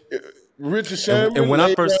Richard Sherman, and when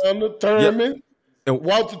I first Thurman,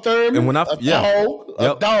 Walter Thurman, and when I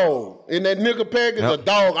a dog in that nigga package, a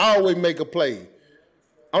dog always make a play.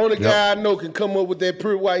 Only guy I know can come up with that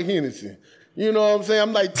pure white Hennessy. You know what I'm saying?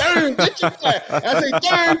 I'm like, Thurman, get your boy. I say,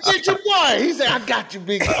 Thurman, get your boy. He said, I got you,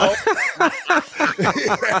 big dog.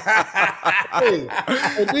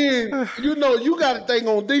 And then you got to think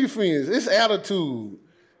on defense. It's attitude,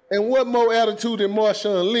 and what more attitude than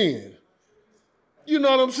Marshawn Lynch? You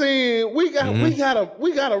know what I'm saying? We got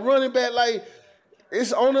a running back like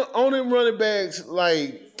it's on them running backs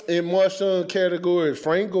like in Marshawn category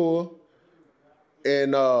Frank Gore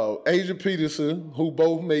and Adrian Peterson, who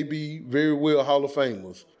both may be very well Hall of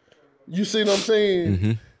Famers. You see what I'm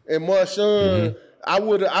saying? And Marshawn, I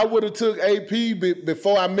would have took AP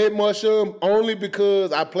before I met Marshawn only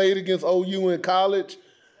because I played against OU in college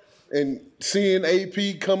and seeing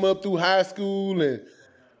AP come up through high school and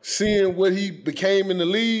seeing what he became in the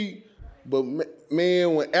league. But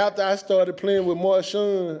man, after I started playing with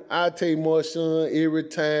Marshawn, I take Marshawn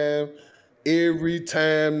every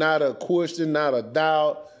time, not a question, not a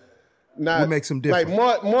doubt. What makes him different?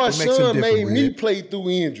 Like Marshawn made me play through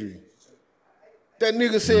injury. That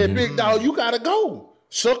nigga said, big dog, you gotta go.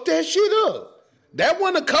 Suck that shit up. That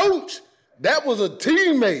wasn't a coach. That was a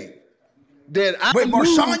teammate.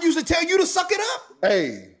 Marshawn used to tell you to suck it up?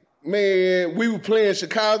 Hey, man, we were playing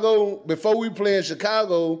Chicago. Before we played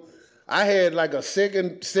Chicago, I had like a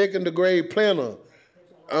second degree plantar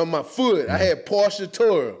on my foot. I had partial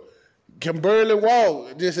can barely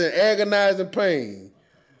walk, just in agonizing pain.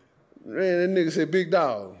 Man, that nigga said, big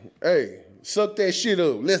dog, hey, suck that shit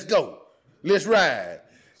up. Let's go. Let's ride.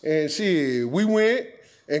 And shit, we went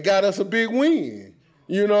and got us a big win.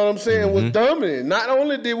 You know what I'm saying? It was dominant. Not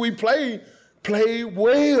only did we played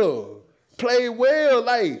well.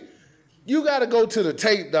 Like, you got to go to the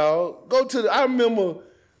tape, dog. I remember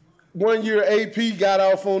one year AP got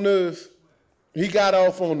off on us. He got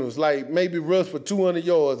off on us, like maybe rushed for 200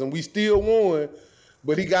 yards, and we still won,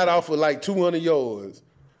 but he got off for like 200 yards.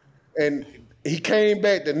 And he came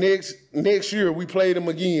back the next year. We played him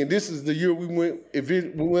again. This is the year we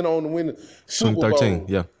went on to win the Super Bowl. 2013,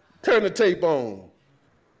 yeah. Turn the tape on.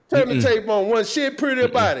 Turn the tape on. One shit pretty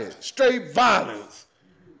about it. Straight violence.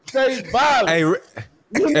 Straight violence.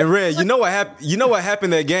 Hey, Red, you know what happened? You know what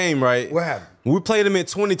happened that game, right? What happened? When we played him in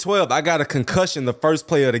 2012, I got a concussion the first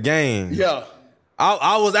play of the game. Yeah.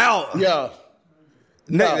 I was out. Yeah.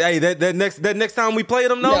 Hey, that next time we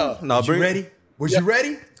played him, no? Yeah. No, Was you ready? Was you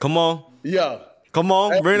ready? Come on. Yeah. Come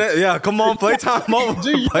on, bring that. Yeah, come on, play time over.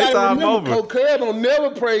 G, you Play gotta time remember, over. Coach Carroll don't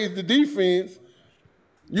never praise the defense.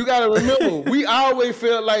 You gotta remember, we always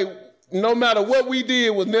felt like no matter what we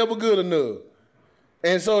did was never good enough.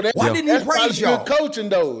 And so that's Why didn't he praise y'all? good coaching,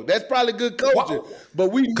 though. That's probably good coaching.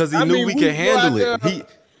 But Because he knew we could handle it.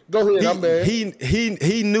 Go ahead, I'm bad.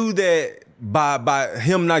 He knew that by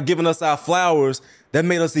him not giving us our flowers, that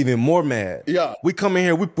made us even more mad. Yeah. We come in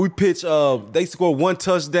here, we pitch, they score 1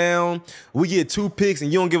 touchdown, we get 2 picks,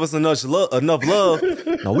 and you don't give us enough love.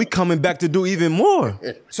 No, we coming back to do even more.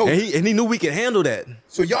 So and he knew we could handle that.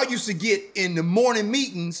 So y'all used to get in the morning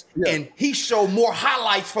meetings, and he showed more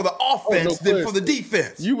highlights for the offense than for the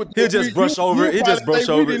defense. He'll just brush over it. He just brush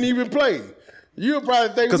over it. We didn't even play. You'll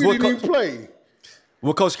probably think we didn't even play.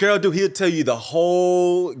 What Coach Carroll do, he'll tell you the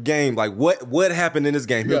whole game, like what happened in this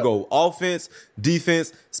game. He'll go offense,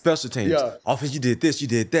 defense, special teams. Yeah. Offense, you did this, you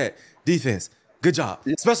did that. Defense, good job.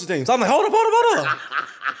 Special teams. I'm like, hold up.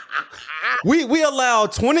 We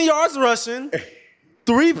allowed 20 yards rushing,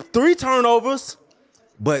 three turnovers,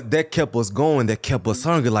 but that kept us going. That kept us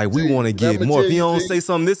hungry. Like, we want to get more. If he don't say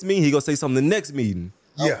something this meeting, he gonna say something the next meeting.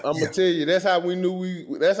 Yeah, I'm gonna tell you, that's how we knew we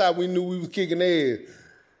was kicking ass.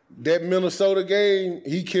 That Minnesota game,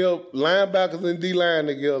 he kept linebackers and D-line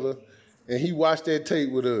together, and he watched that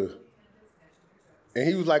tape with us. And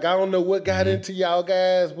he was like, I don't know what got into y'all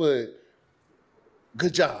guys, but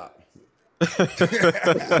good job.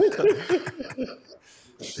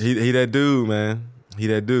 He that dude, man. He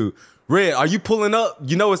that dude. Red, are you pulling up?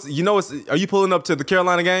 Are you pulling up to the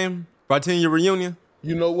Carolina game? Right to your reunion?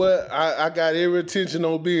 You know what? I got every intention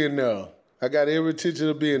on being there. I got every intention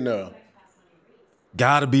of being there.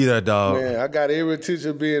 Gotta be there, dog. Man, I got every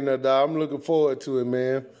intention of being there, dog. I'm looking forward to it,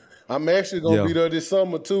 man. I'm actually going to be there this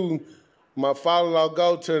summer, too. My father-in-law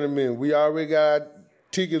golf tournament. We already got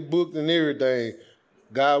tickets booked and everything.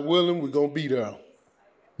 God willing, we're going to be there.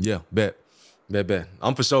 Yeah, bet.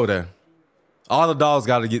 I'm for sure there. All the dogs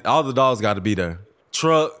got to be there.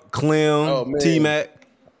 Truck, Clem, T-Mac.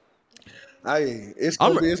 It's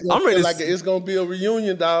gonna be a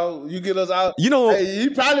reunion, dog. You get us out. You know, he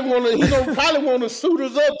gonna probably want to suit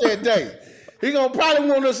us up that day. He gonna probably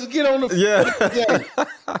want us to get on the game.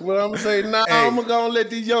 But I'm gonna say, I'm gonna let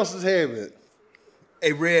these youngsters have it.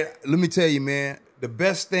 Hey, Red, let me tell you, man. The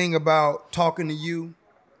best thing about talking to you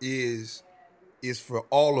is for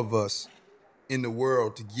all of us in the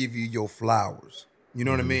world to give you your flowers. You know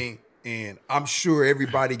what I mean? And I'm sure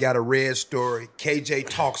everybody got a Red story. KJ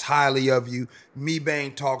talks highly of you.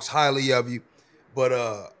 Me-Bang talks highly of you. But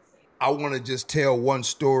I want to just tell one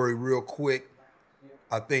story real quick.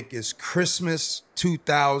 I think it's Christmas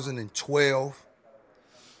 2012.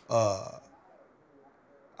 I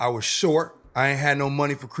was short. I ain't had no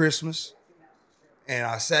money for Christmas. And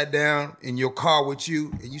I sat down in your car with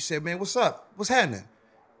you, and you said, man, what's up? What's happening?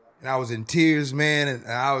 And I was in tears, man, and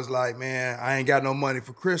I was like, man, I ain't got no money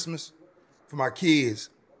for Christmas for my kids.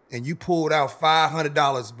 And you pulled out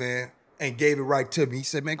 $500, man, and gave it right to me. He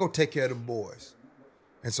said, man, go take care of them boys.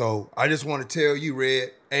 And so I just want to tell you,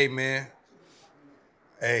 Red, hey, man,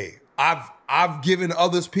 I've given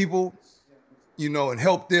others people, and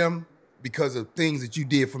helped them because of things that you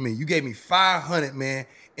did for me. You gave me $500, man,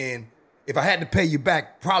 and if I had to pay you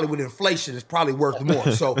back, probably with inflation, it's probably worth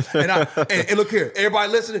more. So, and look here,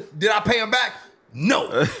 everybody listening, did I pay him back?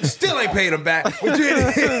 No, still ain't paid him back.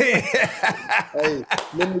 Hey,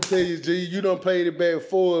 let me tell you, G, you done paid it back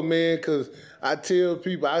forward, man, because I tell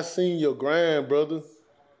people, I seen your grind, brother.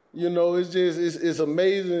 It's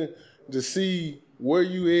amazing to see where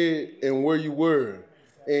you at and where you were.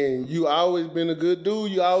 And you always been a good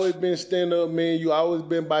dude. You always been stand up, man. You always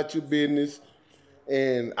been about your business.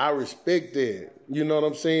 And I respect that. You know what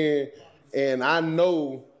I'm saying? And I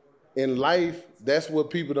know in life, that's what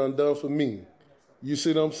people done for me. You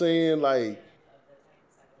see what I'm saying? Like,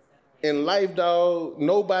 in life, dog,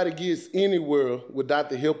 nobody gets anywhere without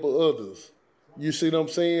the help of others. You see what I'm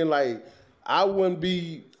saying? Like, I wouldn't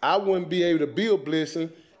be able to be a blessing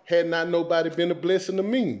had not nobody been a blessing to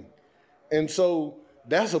me. And so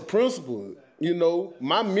that's a principle. You know,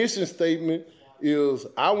 my mission statement is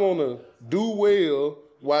I want to do well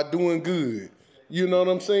while doing good. You know what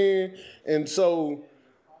I'm saying? And so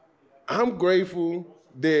I'm grateful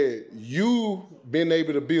that you been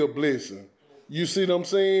able to be a blessing. You see what I'm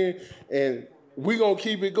saying? And we gonna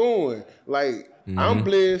keep it going. Like, I'm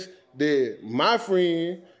blessed that my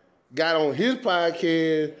friend got on his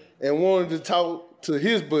podcast and wanted to talk to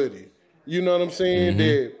his buddy. You know what I'm saying?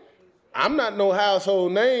 That I'm not no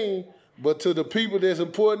household name, but to the people that's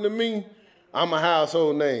important to me, I'm a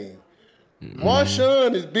household name.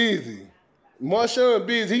 Marshawn is busy. Marshawn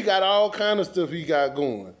busy. He got all kind of stuff he got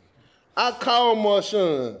going. I called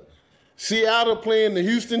Marshawn. Seattle playing the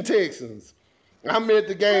Houston Texans. I'm at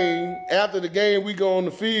the game. After the game, we go on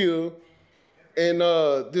the field, and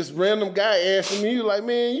this random guy asked me, he was like,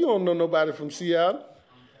 man, you don't know nobody from Seattle.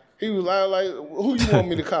 He was like, who you want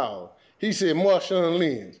me to call? He said, Marshawn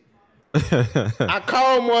Lynch. I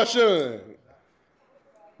called Marshawn.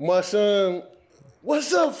 Marshawn,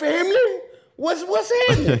 what's up, family? What's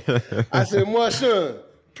happening? I said, Marshawn,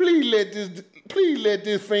 please let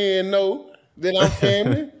this fan know that I'm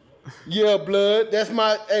family. Yeah, blood. That's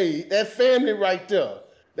that family right there.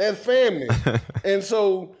 That's family. And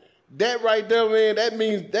so that right there, man,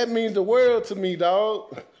 that means the world to me,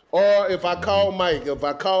 dog. Or if I call Mike, if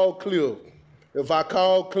I call Cliff, if I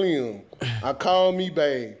call Clem, I call me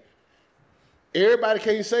babe. Everybody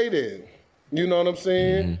can't say that. You know what I'm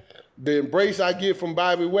saying? The embrace I get from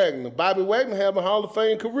Bobby Wagner. Bobby Wagner have a Hall of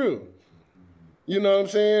Fame career. You know what I'm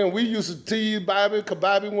saying? We used to tease Bobby because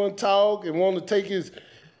Bobby wouldn't talk and wanted to take his...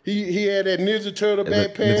 He had that Ninja Turtle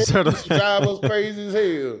backpack. Used to drive us crazy as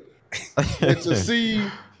hell. And to see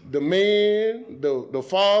the man, the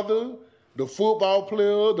father, the football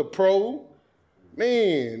player, the pro,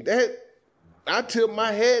 man, I tip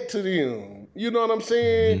my hat to them. You know what I'm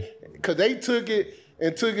saying? Because they took it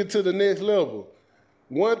to the next level.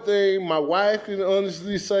 One thing my wife can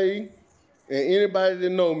honestly say, and anybody that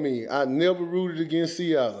know me, I never rooted against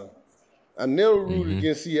Seattle. I never rooted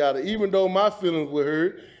against Seattle, even though my feelings were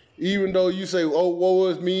hurt, even though you say, oh, woe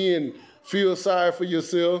is me, and feel sorry for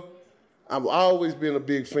yourself. I've always been a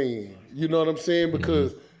big fan. You know what I'm saying?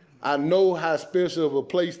 Because I know how special of a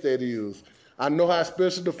place that is. I know how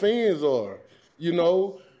special the fans are. You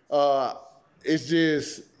know, it's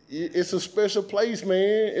a special place,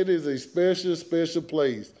 man. It is a special, special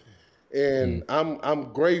place. And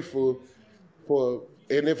I'm grateful for,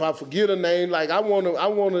 and if I forget a name, like I wanna,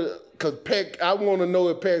 cause I wanna know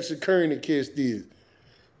if Patrick Kearney catch this.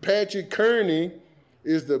 Patrick Kearney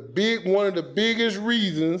is one of the biggest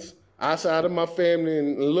reasons, outside of my family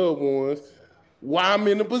and loved ones, why I'm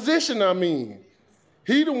in the position I'm in.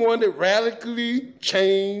 He the one that radically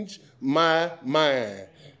changed my mind.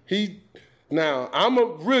 Now, I'm a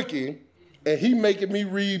rookie, and he making me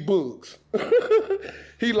read books.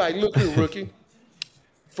 He like, look here, rookie.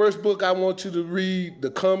 First book I want you to read, The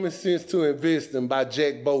Common Sense to Investing by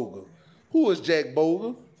Jack Bogle. Who is Jack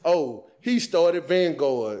Bogle? Oh, he started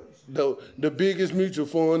Vanguard, the biggest mutual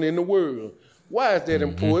fund in the world. Why is that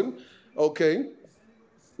important? Okay,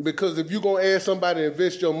 because if you're going to ask somebody to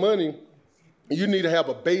invest your money, you need to have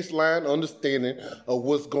a baseline understanding of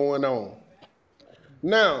what's going on.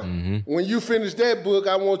 Now, when you finish that book,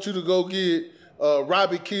 I want you to go get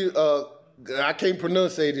I can't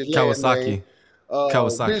pronounce his last name.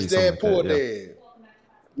 Kawasaki. Rich Dad, Poor Dad.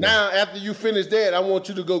 Now, after you finish that, I want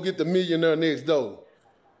you to go get The Millionaire Next Door.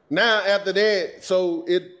 Now, after that, so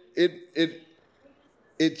it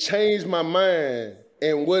changed my mind,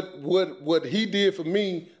 and what he did for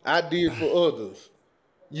me, I did for others.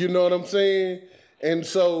 You know what I'm saying? And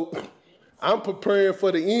so I'm preparing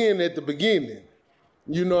for the end at the beginning.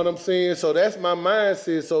 You know what I'm saying? So that's my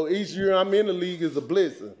mindset. So each year I'm in the league is a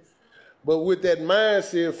blessing. But with that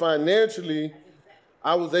mindset, financially,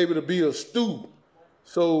 I was able to be astute.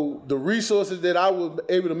 So the resources that I was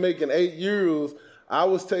able to make in 8 years, I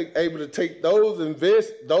was able to take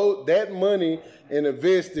that money and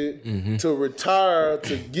invest it to retire,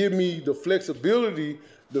 to give me the flexibility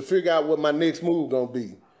to figure out what my next move gonna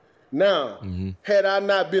be. Now, had I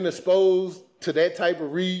not been exposed to that type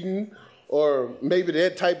of reading or maybe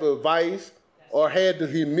that type of advice or had the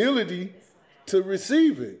humility to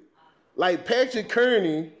receive it. Like Patrick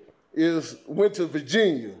Kearney went to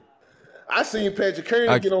Virginia. I seen Patrick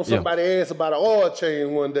Kearney get on somebody's ass about an oil change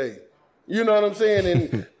one day. You know what I'm saying?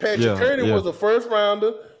 And Patrick Kearney was a first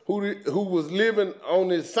rounder who was living on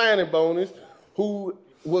his signing bonus, who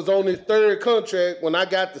was on his third contract when I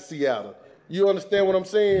got to Seattle. You understand what I'm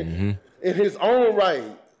saying? In his own right,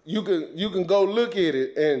 you can go look at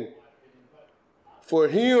it. And for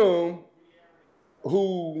him,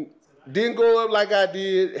 who didn't grow up like I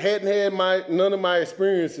did, hadn't had none of my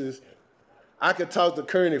experiences, I could talk to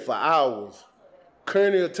Kearney for hours.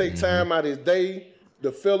 Kearney will take time out of his day,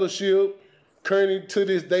 the fellowship. Kearney to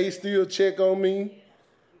this day still check on me,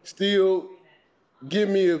 still give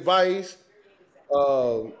me advice.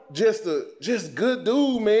 Just good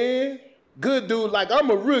dude, man. Good dude. Like, I'm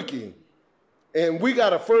a rookie, and we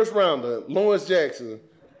got a first rounder, Lawrence Jackson,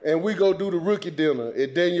 and we go do the rookie dinner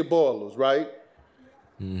at Daniel Boiler's, right?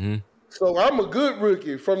 Mm-hmm. So I'm a good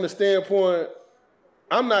rookie from the standpoint,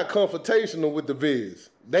 I'm not confrontational with the vets.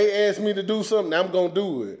 They asked me to do something, I'm going to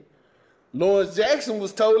do it. Lawrence Jackson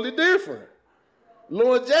was totally different.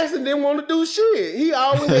 Lawrence Jackson didn't want to do shit. He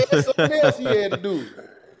always had something else he had to do.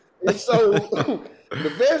 And so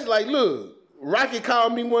the vet's like, look, Rocky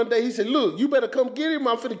called me one day. He said, look, you better come get him.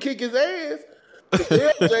 I'm finna kick his ass.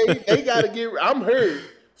 LJ, they got to get, I'm hurt,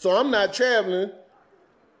 so I'm not traveling.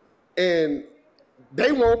 And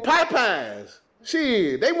they want Popeyes.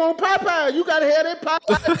 Shit, they want Popeyes. You got to have that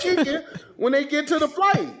Popeye chicken when they get to the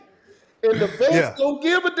flight. And the vets don't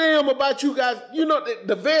give a damn about you guys. You know,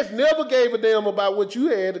 the vets never gave a damn about what you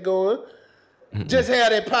had going. Just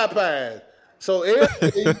have that Popeyes. So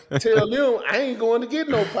everybody tell them, I ain't going to get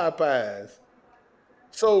no Popeyes.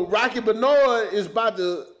 So Rocky Bernard is about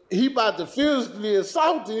to physically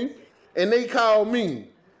assault him, and they call me.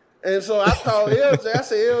 And so I called LJ. I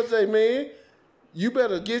said, LJ, man, you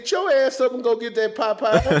better get your ass up and go get that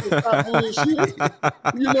Popeyes and stop bullshit.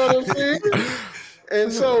 You know what I'm saying?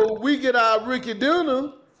 And so we get our rookie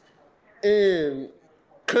dinner, and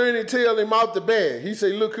Kearney tell him out the bat. He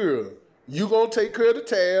say, look here, you gonna take care of the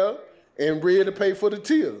tab and ready to pay for the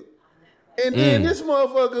tip. And then this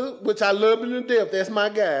motherfucker, which I love him to death, that's my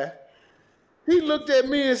guy, he looked at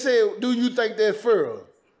me and said, do you think that's fair?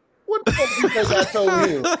 What the fuck do you think I told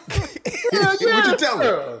him? What'd you tell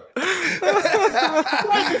him?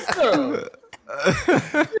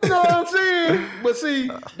 You know what I'm saying? But see,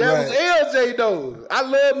 that was LJ though. I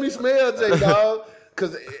love me some LJ, dog.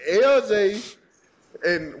 Because LJ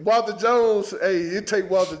and Walter Jones, hey, it take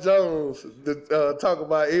Walter Jones to talk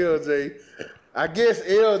about LJ. I guess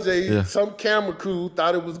LJ, some camera crew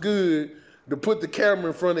thought it was good to put the camera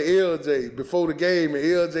in front of LJ before the game, and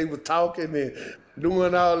LJ was talking and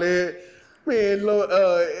doing all that. Man,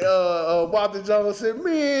 Walter Jones said,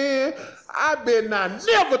 man, I better not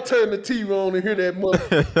never turn the TV on and hear that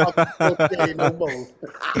motherfucker no more.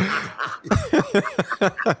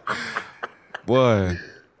 Boy.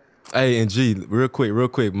 Hey, and G, real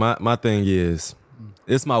quick, my thing is,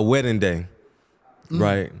 it's my wedding day,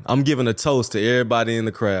 right? I'm giving a toast to everybody in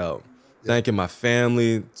the crowd, thanking my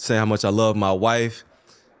family, saying how much I love my wife.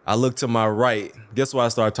 I look to my right. Guess what I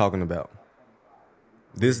started talking about?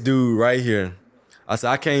 This dude right here. I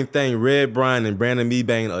said, I can't thank Red Bryant and Brandon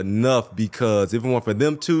Mebane enough, because if it weren't for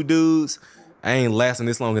them two dudes, I ain't lasting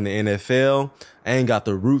this long in the NFL. I ain't got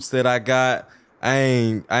the roots that I got. I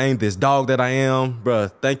ain't this dog that I am.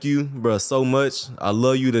 Bruh, thank you, bruh, so much. I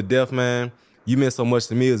love you to death, man. You meant so much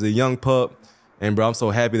to me as a young pup. And, bro, I'm so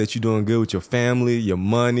happy that you're doing good with your family, your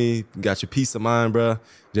money, got your peace of mind, bro.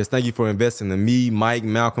 Just thank you for investing in me, Mike,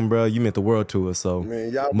 Malcolm, bro. You meant the world to us. So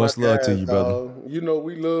man, y'all much love guys, to you, brother. Dog. You know,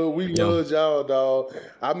 we love y'all, dog.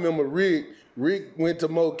 I remember Rick went to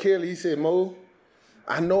Mo Kelly. He said, Mo,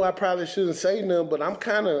 I know I probably shouldn't say nothing, but I'm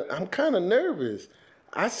kind of nervous.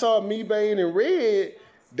 I saw Mebane and Red.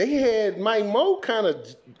 They had Mike Mo kind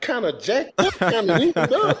of jacked up, kind of leaned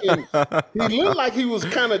up, and he looked like he was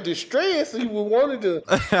kind of distressed. He wanted to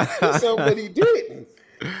do something, but he didn't.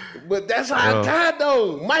 But that's how I got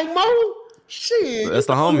though. Mike Mo, shit, that's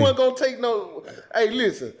the homie. Wasn't gonna take no. Hey,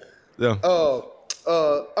 listen. Yeah.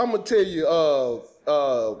 I'm gonna tell you,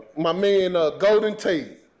 my man, Golden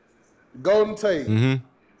Tate. Mm-hmm.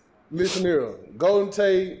 Listen here, Golden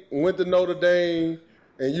Tate went to Notre Dame.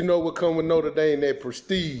 And you know what come with Notre Dame, that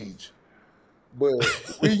prestige. But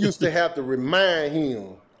we used to have to remind him,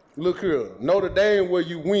 look here, Notre Dame where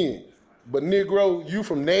you win. But Negro, you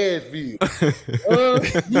from Nashville.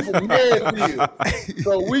 You from Nashville.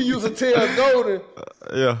 So we used to tell Golden,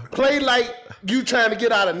 play like you trying to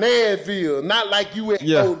get out of Nashville, not like you at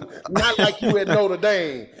Notre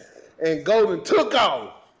Dame. And Golden took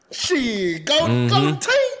off. Shit, Golden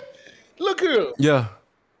Tate. Look here. Yeah.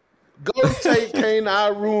 Golden Tate came to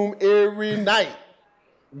our room every night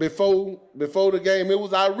before the game. It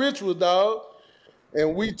was our ritual, dog.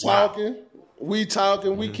 And we talking, we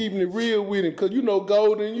keeping it real with him. Cause you know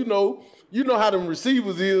Golden, you know how them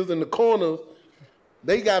receivers is in the corners.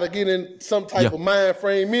 They gotta get in some type of mind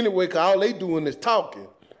frame anyway, cause all they doing is talking.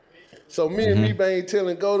 So me and Mebane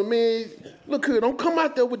telling Golden, man, look here, don't come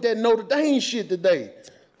out there with that Notre Dame shit today.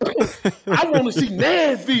 I want to see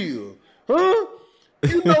Nashville. Huh?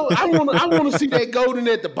 You know, I wanna see that Golden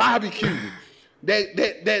at the barbecue.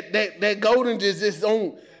 That Golden just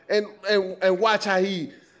on and watch how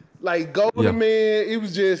he like Golden man.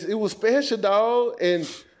 It was special, dog. And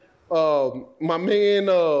my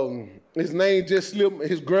man, his name just slipped.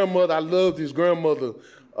 His grandmother, I loved his grandmother.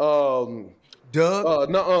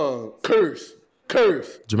 Doug? Curse.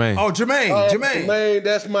 Jermaine. Oh, Jermaine.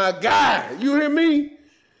 That's my guy. You hear me?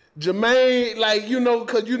 Jermaine, like, you know,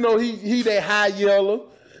 because you know he that high yellow,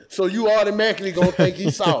 so you automatically gonna think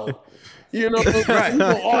he's soft. You know, right.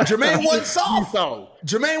 Jermaine wasn't soft.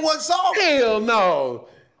 Jermaine wasn't soft. Hell no.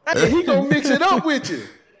 Hey, he gonna mix it up with you.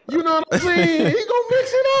 You know what I'm saying? He gonna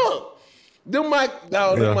mix it up. Them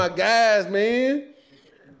my guys, man.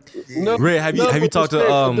 Red, have you talked to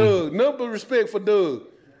Doug? Nothing respect for Doug.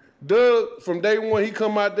 Doug, from day one, he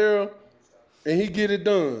come out there and he get it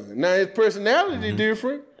done. Now his personality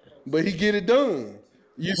different, but he get it done.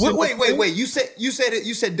 Wait. You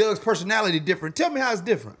said Doug's personality different. Tell me how it's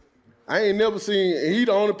different. I ain't never seen. He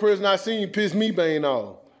the only person I seen piss me bang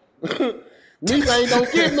off. Me bang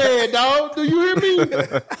don't get mad, dog. Do you hear me?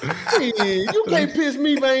 Hey, you can't piss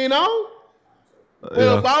me bang off.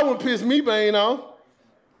 Well, if I would piss me bang off.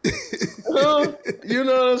 You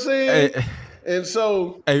know what I'm saying? Hey, and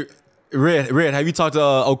so, hey, Red, have you talked to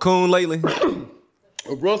Okun lately?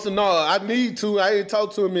 Russell, no, I need to. I ain't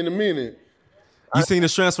talked to him in a minute. You seen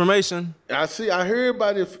his transformation? I heard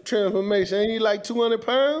about his transformation. Ain't he like 200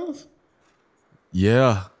 pounds?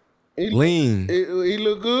 Yeah. Lean. He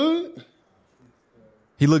look good?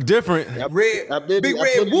 He look different. Big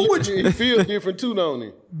Red, what would you... He feel different too, don't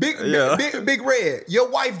he? Big Red, your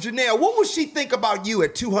wife Janelle, what would she think about you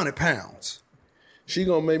at 200 pounds? She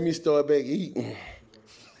gonna make me start back eating.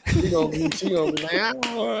 She gonna be like,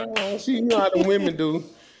 she know how the women do.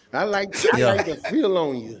 I like to feel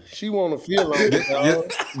on you. She want to feel on you.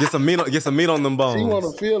 Get some meat on them bones. She want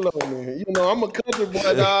to feel on me. You know, I'm a country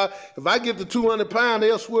boy, dog. If I get to 200 pounds,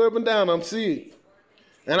 they'll swerving down. I'm sick.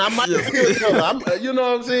 And I might feel you know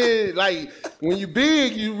what I'm saying? Like, when you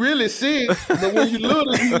big, you really sick. But when you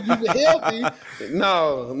little, you healthy.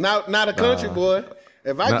 No, not a country boy.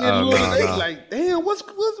 If I get little, they like, damn, what's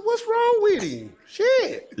wrong with him?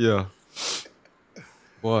 Shit. Yeah.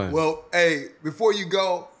 Boy. Well, hey, before you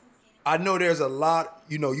go, I know there's a lot,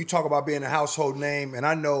 you know, you talk about being a household name, and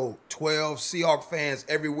I know 12 Seahawks fans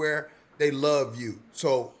everywhere, they love you.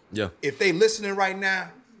 So if they listening right now,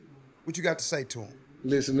 what you got to say to them?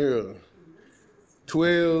 Listen here,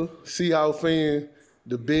 12 Seahawks fans,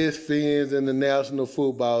 the best fans in the National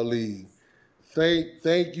Football League.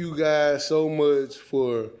 Thank you guys so much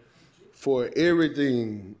for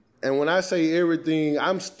everything. And when I say everything,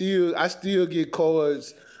 I still get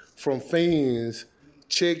cards from fans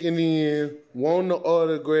checking in, wanting to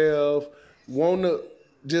autograph, want to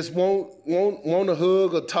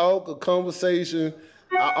hug or talk, a conversation.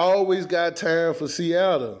 I always got time for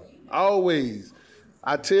Seattle. Always.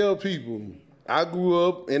 I tell people I grew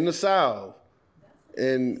up in the South,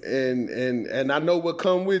 and I know what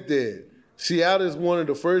come with that. Seattle is one of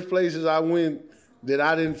the first places I went that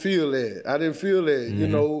I didn't feel that. Mm-hmm. You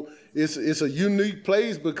know, it's a unique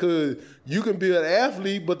place because you can be an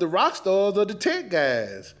athlete, but the rock stars are the tech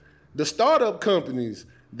guys, the startup companies.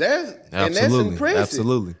 And that's impressive.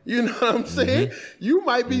 Absolutely. You know what I'm saying? Mm-hmm. You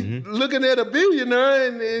might be looking at a billionaire,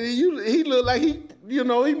 and he look like he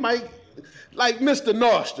might like Mr.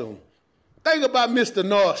 Nordstrom. Think about Mr.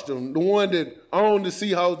 Nordstrom, the one that owned the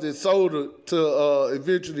Seahawks that sold it to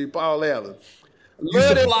eventually Paul Allen. Used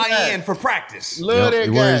to fly in for practice. Love that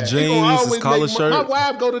guy. He wears jeans, his collar shirt. My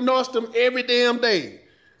wife go to Nordstrom every damn day.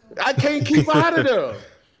 I can't keep her out of there.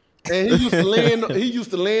 And he used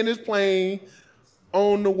to land his plane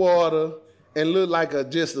on the water and look like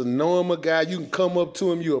just a normal guy. You can come up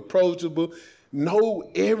to him, you're approachable. Know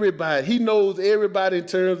everybody. He knows everybody in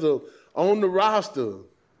terms of on the roster.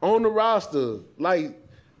 Like,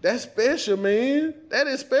 that's special, man. That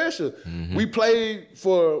is special. Mm-hmm. We played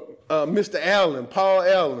for Mr. Allen, Paul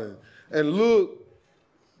Allen, and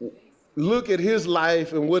look at his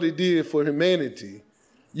life and what he did for humanity.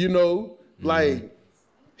 You know, like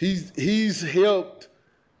he's helped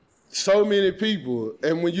so many people.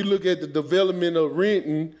 And when you look at the development of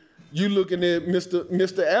Renton, you looking at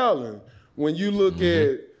Mr. Allen. When you look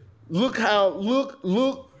at look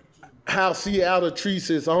how Seattle treats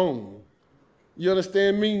its own. You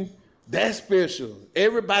understand me? That's special.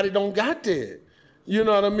 Everybody don't got that. You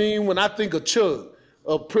know what I mean? When I think of Chuck,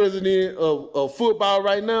 a president of football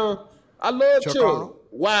right now, I love Chuck.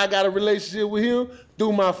 Why I got a relationship with him?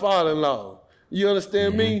 Through my father-in-law. You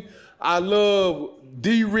understand me? I love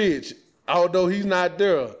D. Rich, although he's not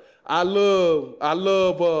there. I love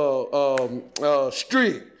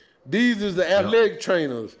Strick. These is the athletic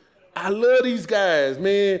trainers. I love these guys,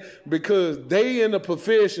 man, because they in a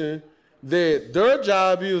profession that their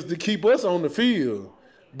job is to keep us on the field,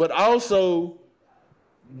 but also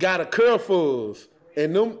gotta care for us.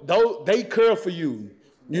 And they care for you.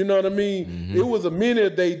 You know what I mean? Mm-hmm. It was a many a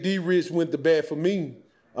day D-Rich went to bat for me.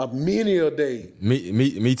 A many a day.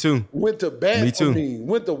 Me too. Went to bat for me.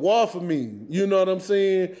 Went to war for me. You know what I'm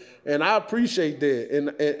saying? And I appreciate that.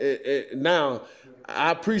 And now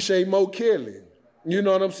I appreciate Mo Kelly. You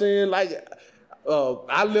know what I'm saying? Like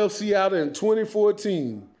I left Seattle in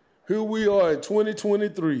 2014. Here we are in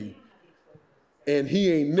 2023. And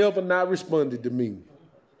he ain't never not responded to me.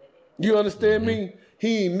 You understand me?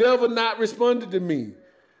 He ain't never not responded to me.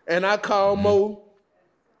 And I call Mo,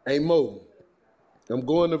 hey Mo, I'm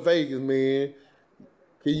going to Vegas, man.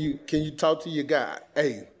 Can you talk to your guy?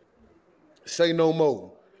 Hey, say no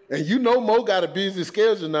more. And you know Mo got a busy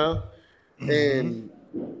schedule now. And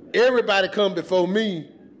everybody come before me,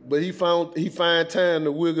 but he find time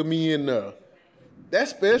to wiggle me in there.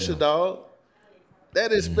 That's special, dog.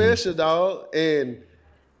 That is special, dog. And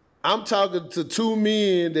I'm talking to two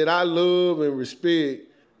men that I love and respect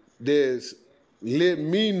that's letting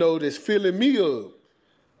me know that's filling me up.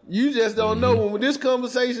 You just don't know. When this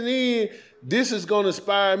conversation ends, this is going to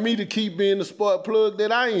inspire me to keep being the spark plug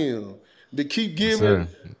that I am, to keep giving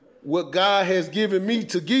what God has given me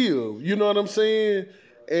to give. You know what I'm saying?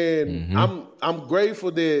 And I'm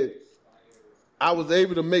grateful that I was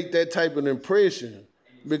able to make that type of impression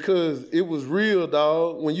because it was real,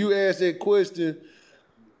 dog. When you ask that question,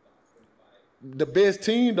 the best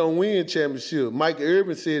team don't win championship. Mike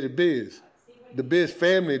Irvin said it best. The best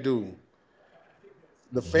family do.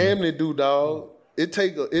 The family do, dog. It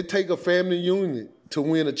take a family unit to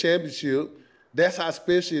win a championship. That's how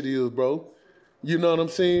special it is, bro. You know what I'm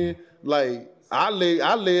saying? Like I lay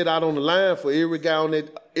it out on the line for every guy on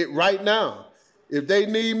it right now. If they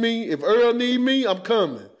need me, if Earl need me, I'm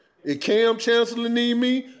coming. If Cam Chancellor need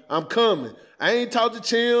me, I'm coming. I ain't talked to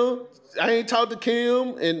Cam. I ain't talked to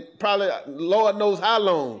Kim and probably Lord knows how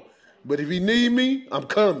long. But if he need me, I'm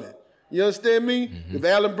coming. You understand me? If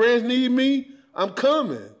Alan Branch need me, I'm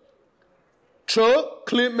coming. Chuck,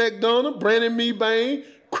 Clint McDonough, Brandon Meebane,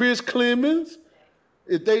 Chris Clemens.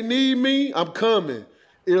 If they need me, I'm coming.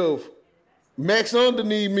 If Max Under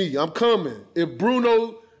need me, I'm coming. If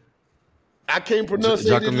Bruno, I can't pronounce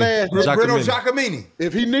his last name. Bruno Giacomini.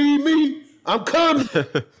 If he need me, I'm coming.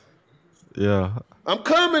 Yeah. I'm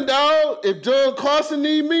coming, dog. If John Carson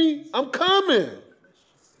need me, I'm coming.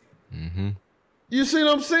 You see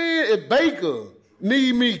what I'm saying? If Baker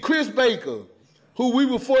need me, Chris Baker, who we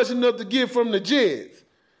were fortunate enough to get from the Jets,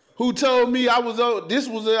 who told me I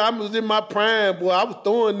was in my prime, boy. I was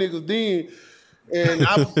throwing niggas then, and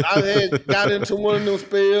I had got into one of them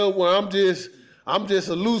spells where I'm just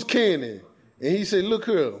a loose cannon. And he said, look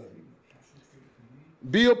here,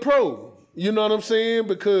 be a pro. You know what I'm saying?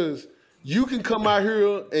 Because you can come out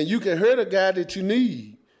here and you can hurt a guy that you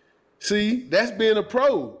need. See, that's being a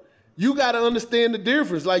pro. You got to understand the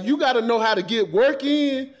difference. Like, you got to know how to get work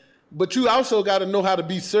in, but you also got to know how to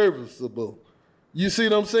be serviceable. You see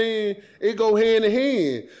what I'm saying? It go hand in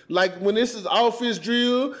hand. Like, when this is offense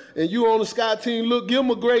drill and you on the sky team, look, give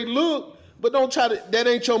them a great look, but don't try to, that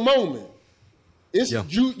ain't your moment.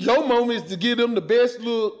 Your moment is to give them the best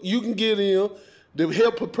look you can get them to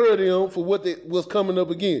help prepare them for what's coming up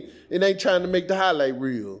again. It ain't trying to make the highlight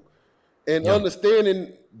reel. And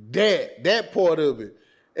understanding that part of it.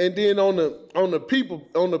 And then on the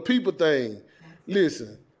people thing,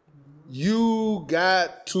 listen, you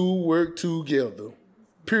got to work together.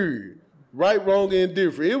 Period. Right, wrong, and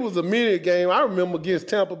indifferent. It was a minute game. I remember against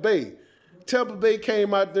Tampa Bay. Tampa Bay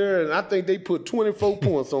came out there and I think they put 24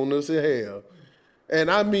 points on us at half. And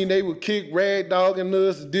I mean, they would kick rag dogging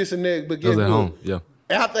us, this and that. But at home, yeah.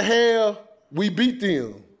 After half, we beat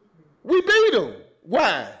them. We beat them.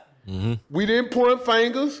 Why? We didn't point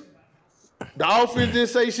fingers. The offense didn't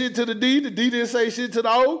say shit to the D didn't say shit to the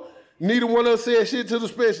O. Neither one of us said shit to the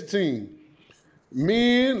special team.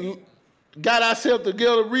 Men got ourselves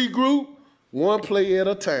together, regroup, one play at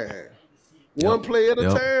a time. One play at a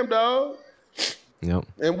time, dog. Yep.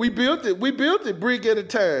 And we built it brick at a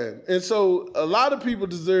time. And so a lot of people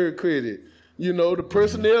deserve credit. You know, the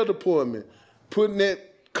personnel department, putting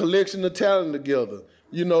that collection of talent together.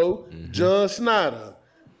 You know, John Snyder,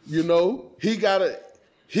 you know, he got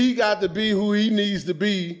to be who he needs to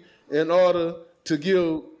be in order to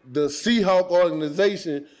give the Seahawks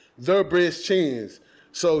organization their best chance.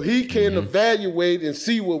 So he can evaluate and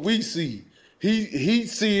see what we see. He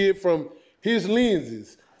see it from his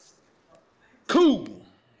lenses. Cool.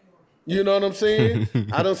 You know what I'm saying?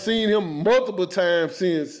 I done seen him multiple times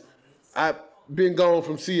since I've been gone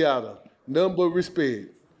from Seattle. Nothing but respect.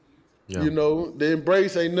 Yeah. You know, the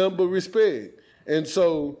embrace ain't nothing but respect. And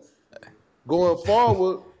so going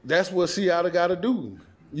forward, that's what Seattle got to do.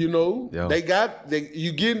 You know,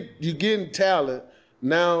 you getting talent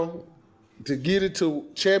now. To get it to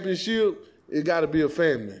championship, it got to be a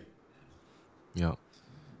family. Yeah.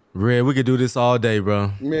 Red, we could do this all day,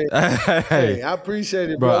 bro. Man, hey, I appreciate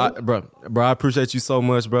it, bro. Bro, I appreciate you so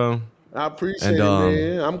much, bro. I appreciate it,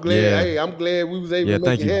 man. I'm glad. Yeah. Hey, I'm glad we was able to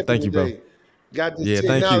make it happen thank you, today. Bro. Got this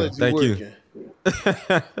technology working.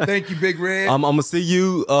 Thank you, Big Red. I'm gonna see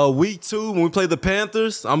you week 2 when we play the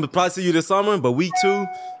Panthers. I'm gonna probably see you this summer, but week 2,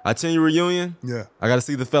 our 10-year reunion. Yeah, I gotta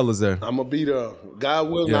see the fellas there. I'm gonna be there. God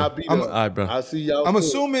willing, I'll be there. All right, bro. I'll see y'all. I'm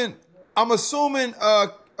assuming.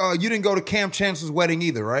 You didn't go to Cam Chancellor's wedding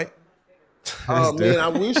either, right? Oh man, I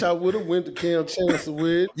wish I would have went to Cam Chancellor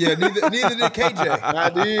with. Yeah, neither did KJ. I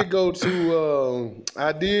did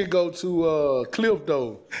go to Cliff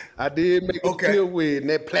though. I did make a Cliff wedding,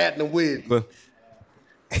 that platinum wedding.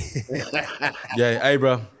 Yeah, hey,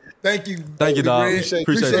 bro. Thank you, dog.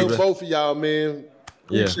 Appreciate both of y'all, man.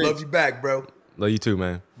 Love you back, bro. Love you too,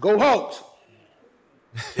 man. Go Hawks.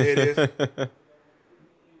 There it is.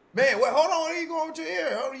 Man, wait, hold on. Where you going with your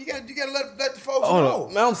ear? Hold on, you gotta let the folks know.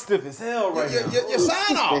 Man, I'm stiff as hell right now. Your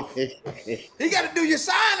sign off. You got to do your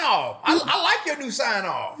sign off. I like your new sign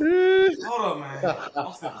off. Hold up, man.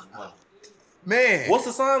 I'm stiff as hell. Man. What's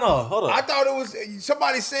the sign off? Hold up. I thought it was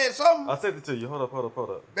somebody said something. I sent it to you. Hold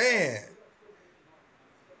up. Man.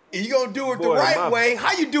 You gonna do it the right way.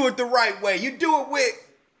 How you do it the right way? You do it with,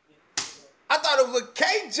 I thought it was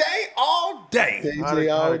KJ all day.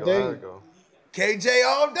 KJ all day. KJ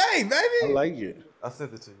all day, baby. I like it. I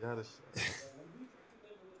sent it to you.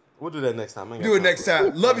 We'll do that next time. Do it next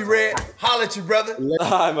time. Love you, Red. Holla at you, brother. All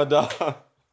right, my dog.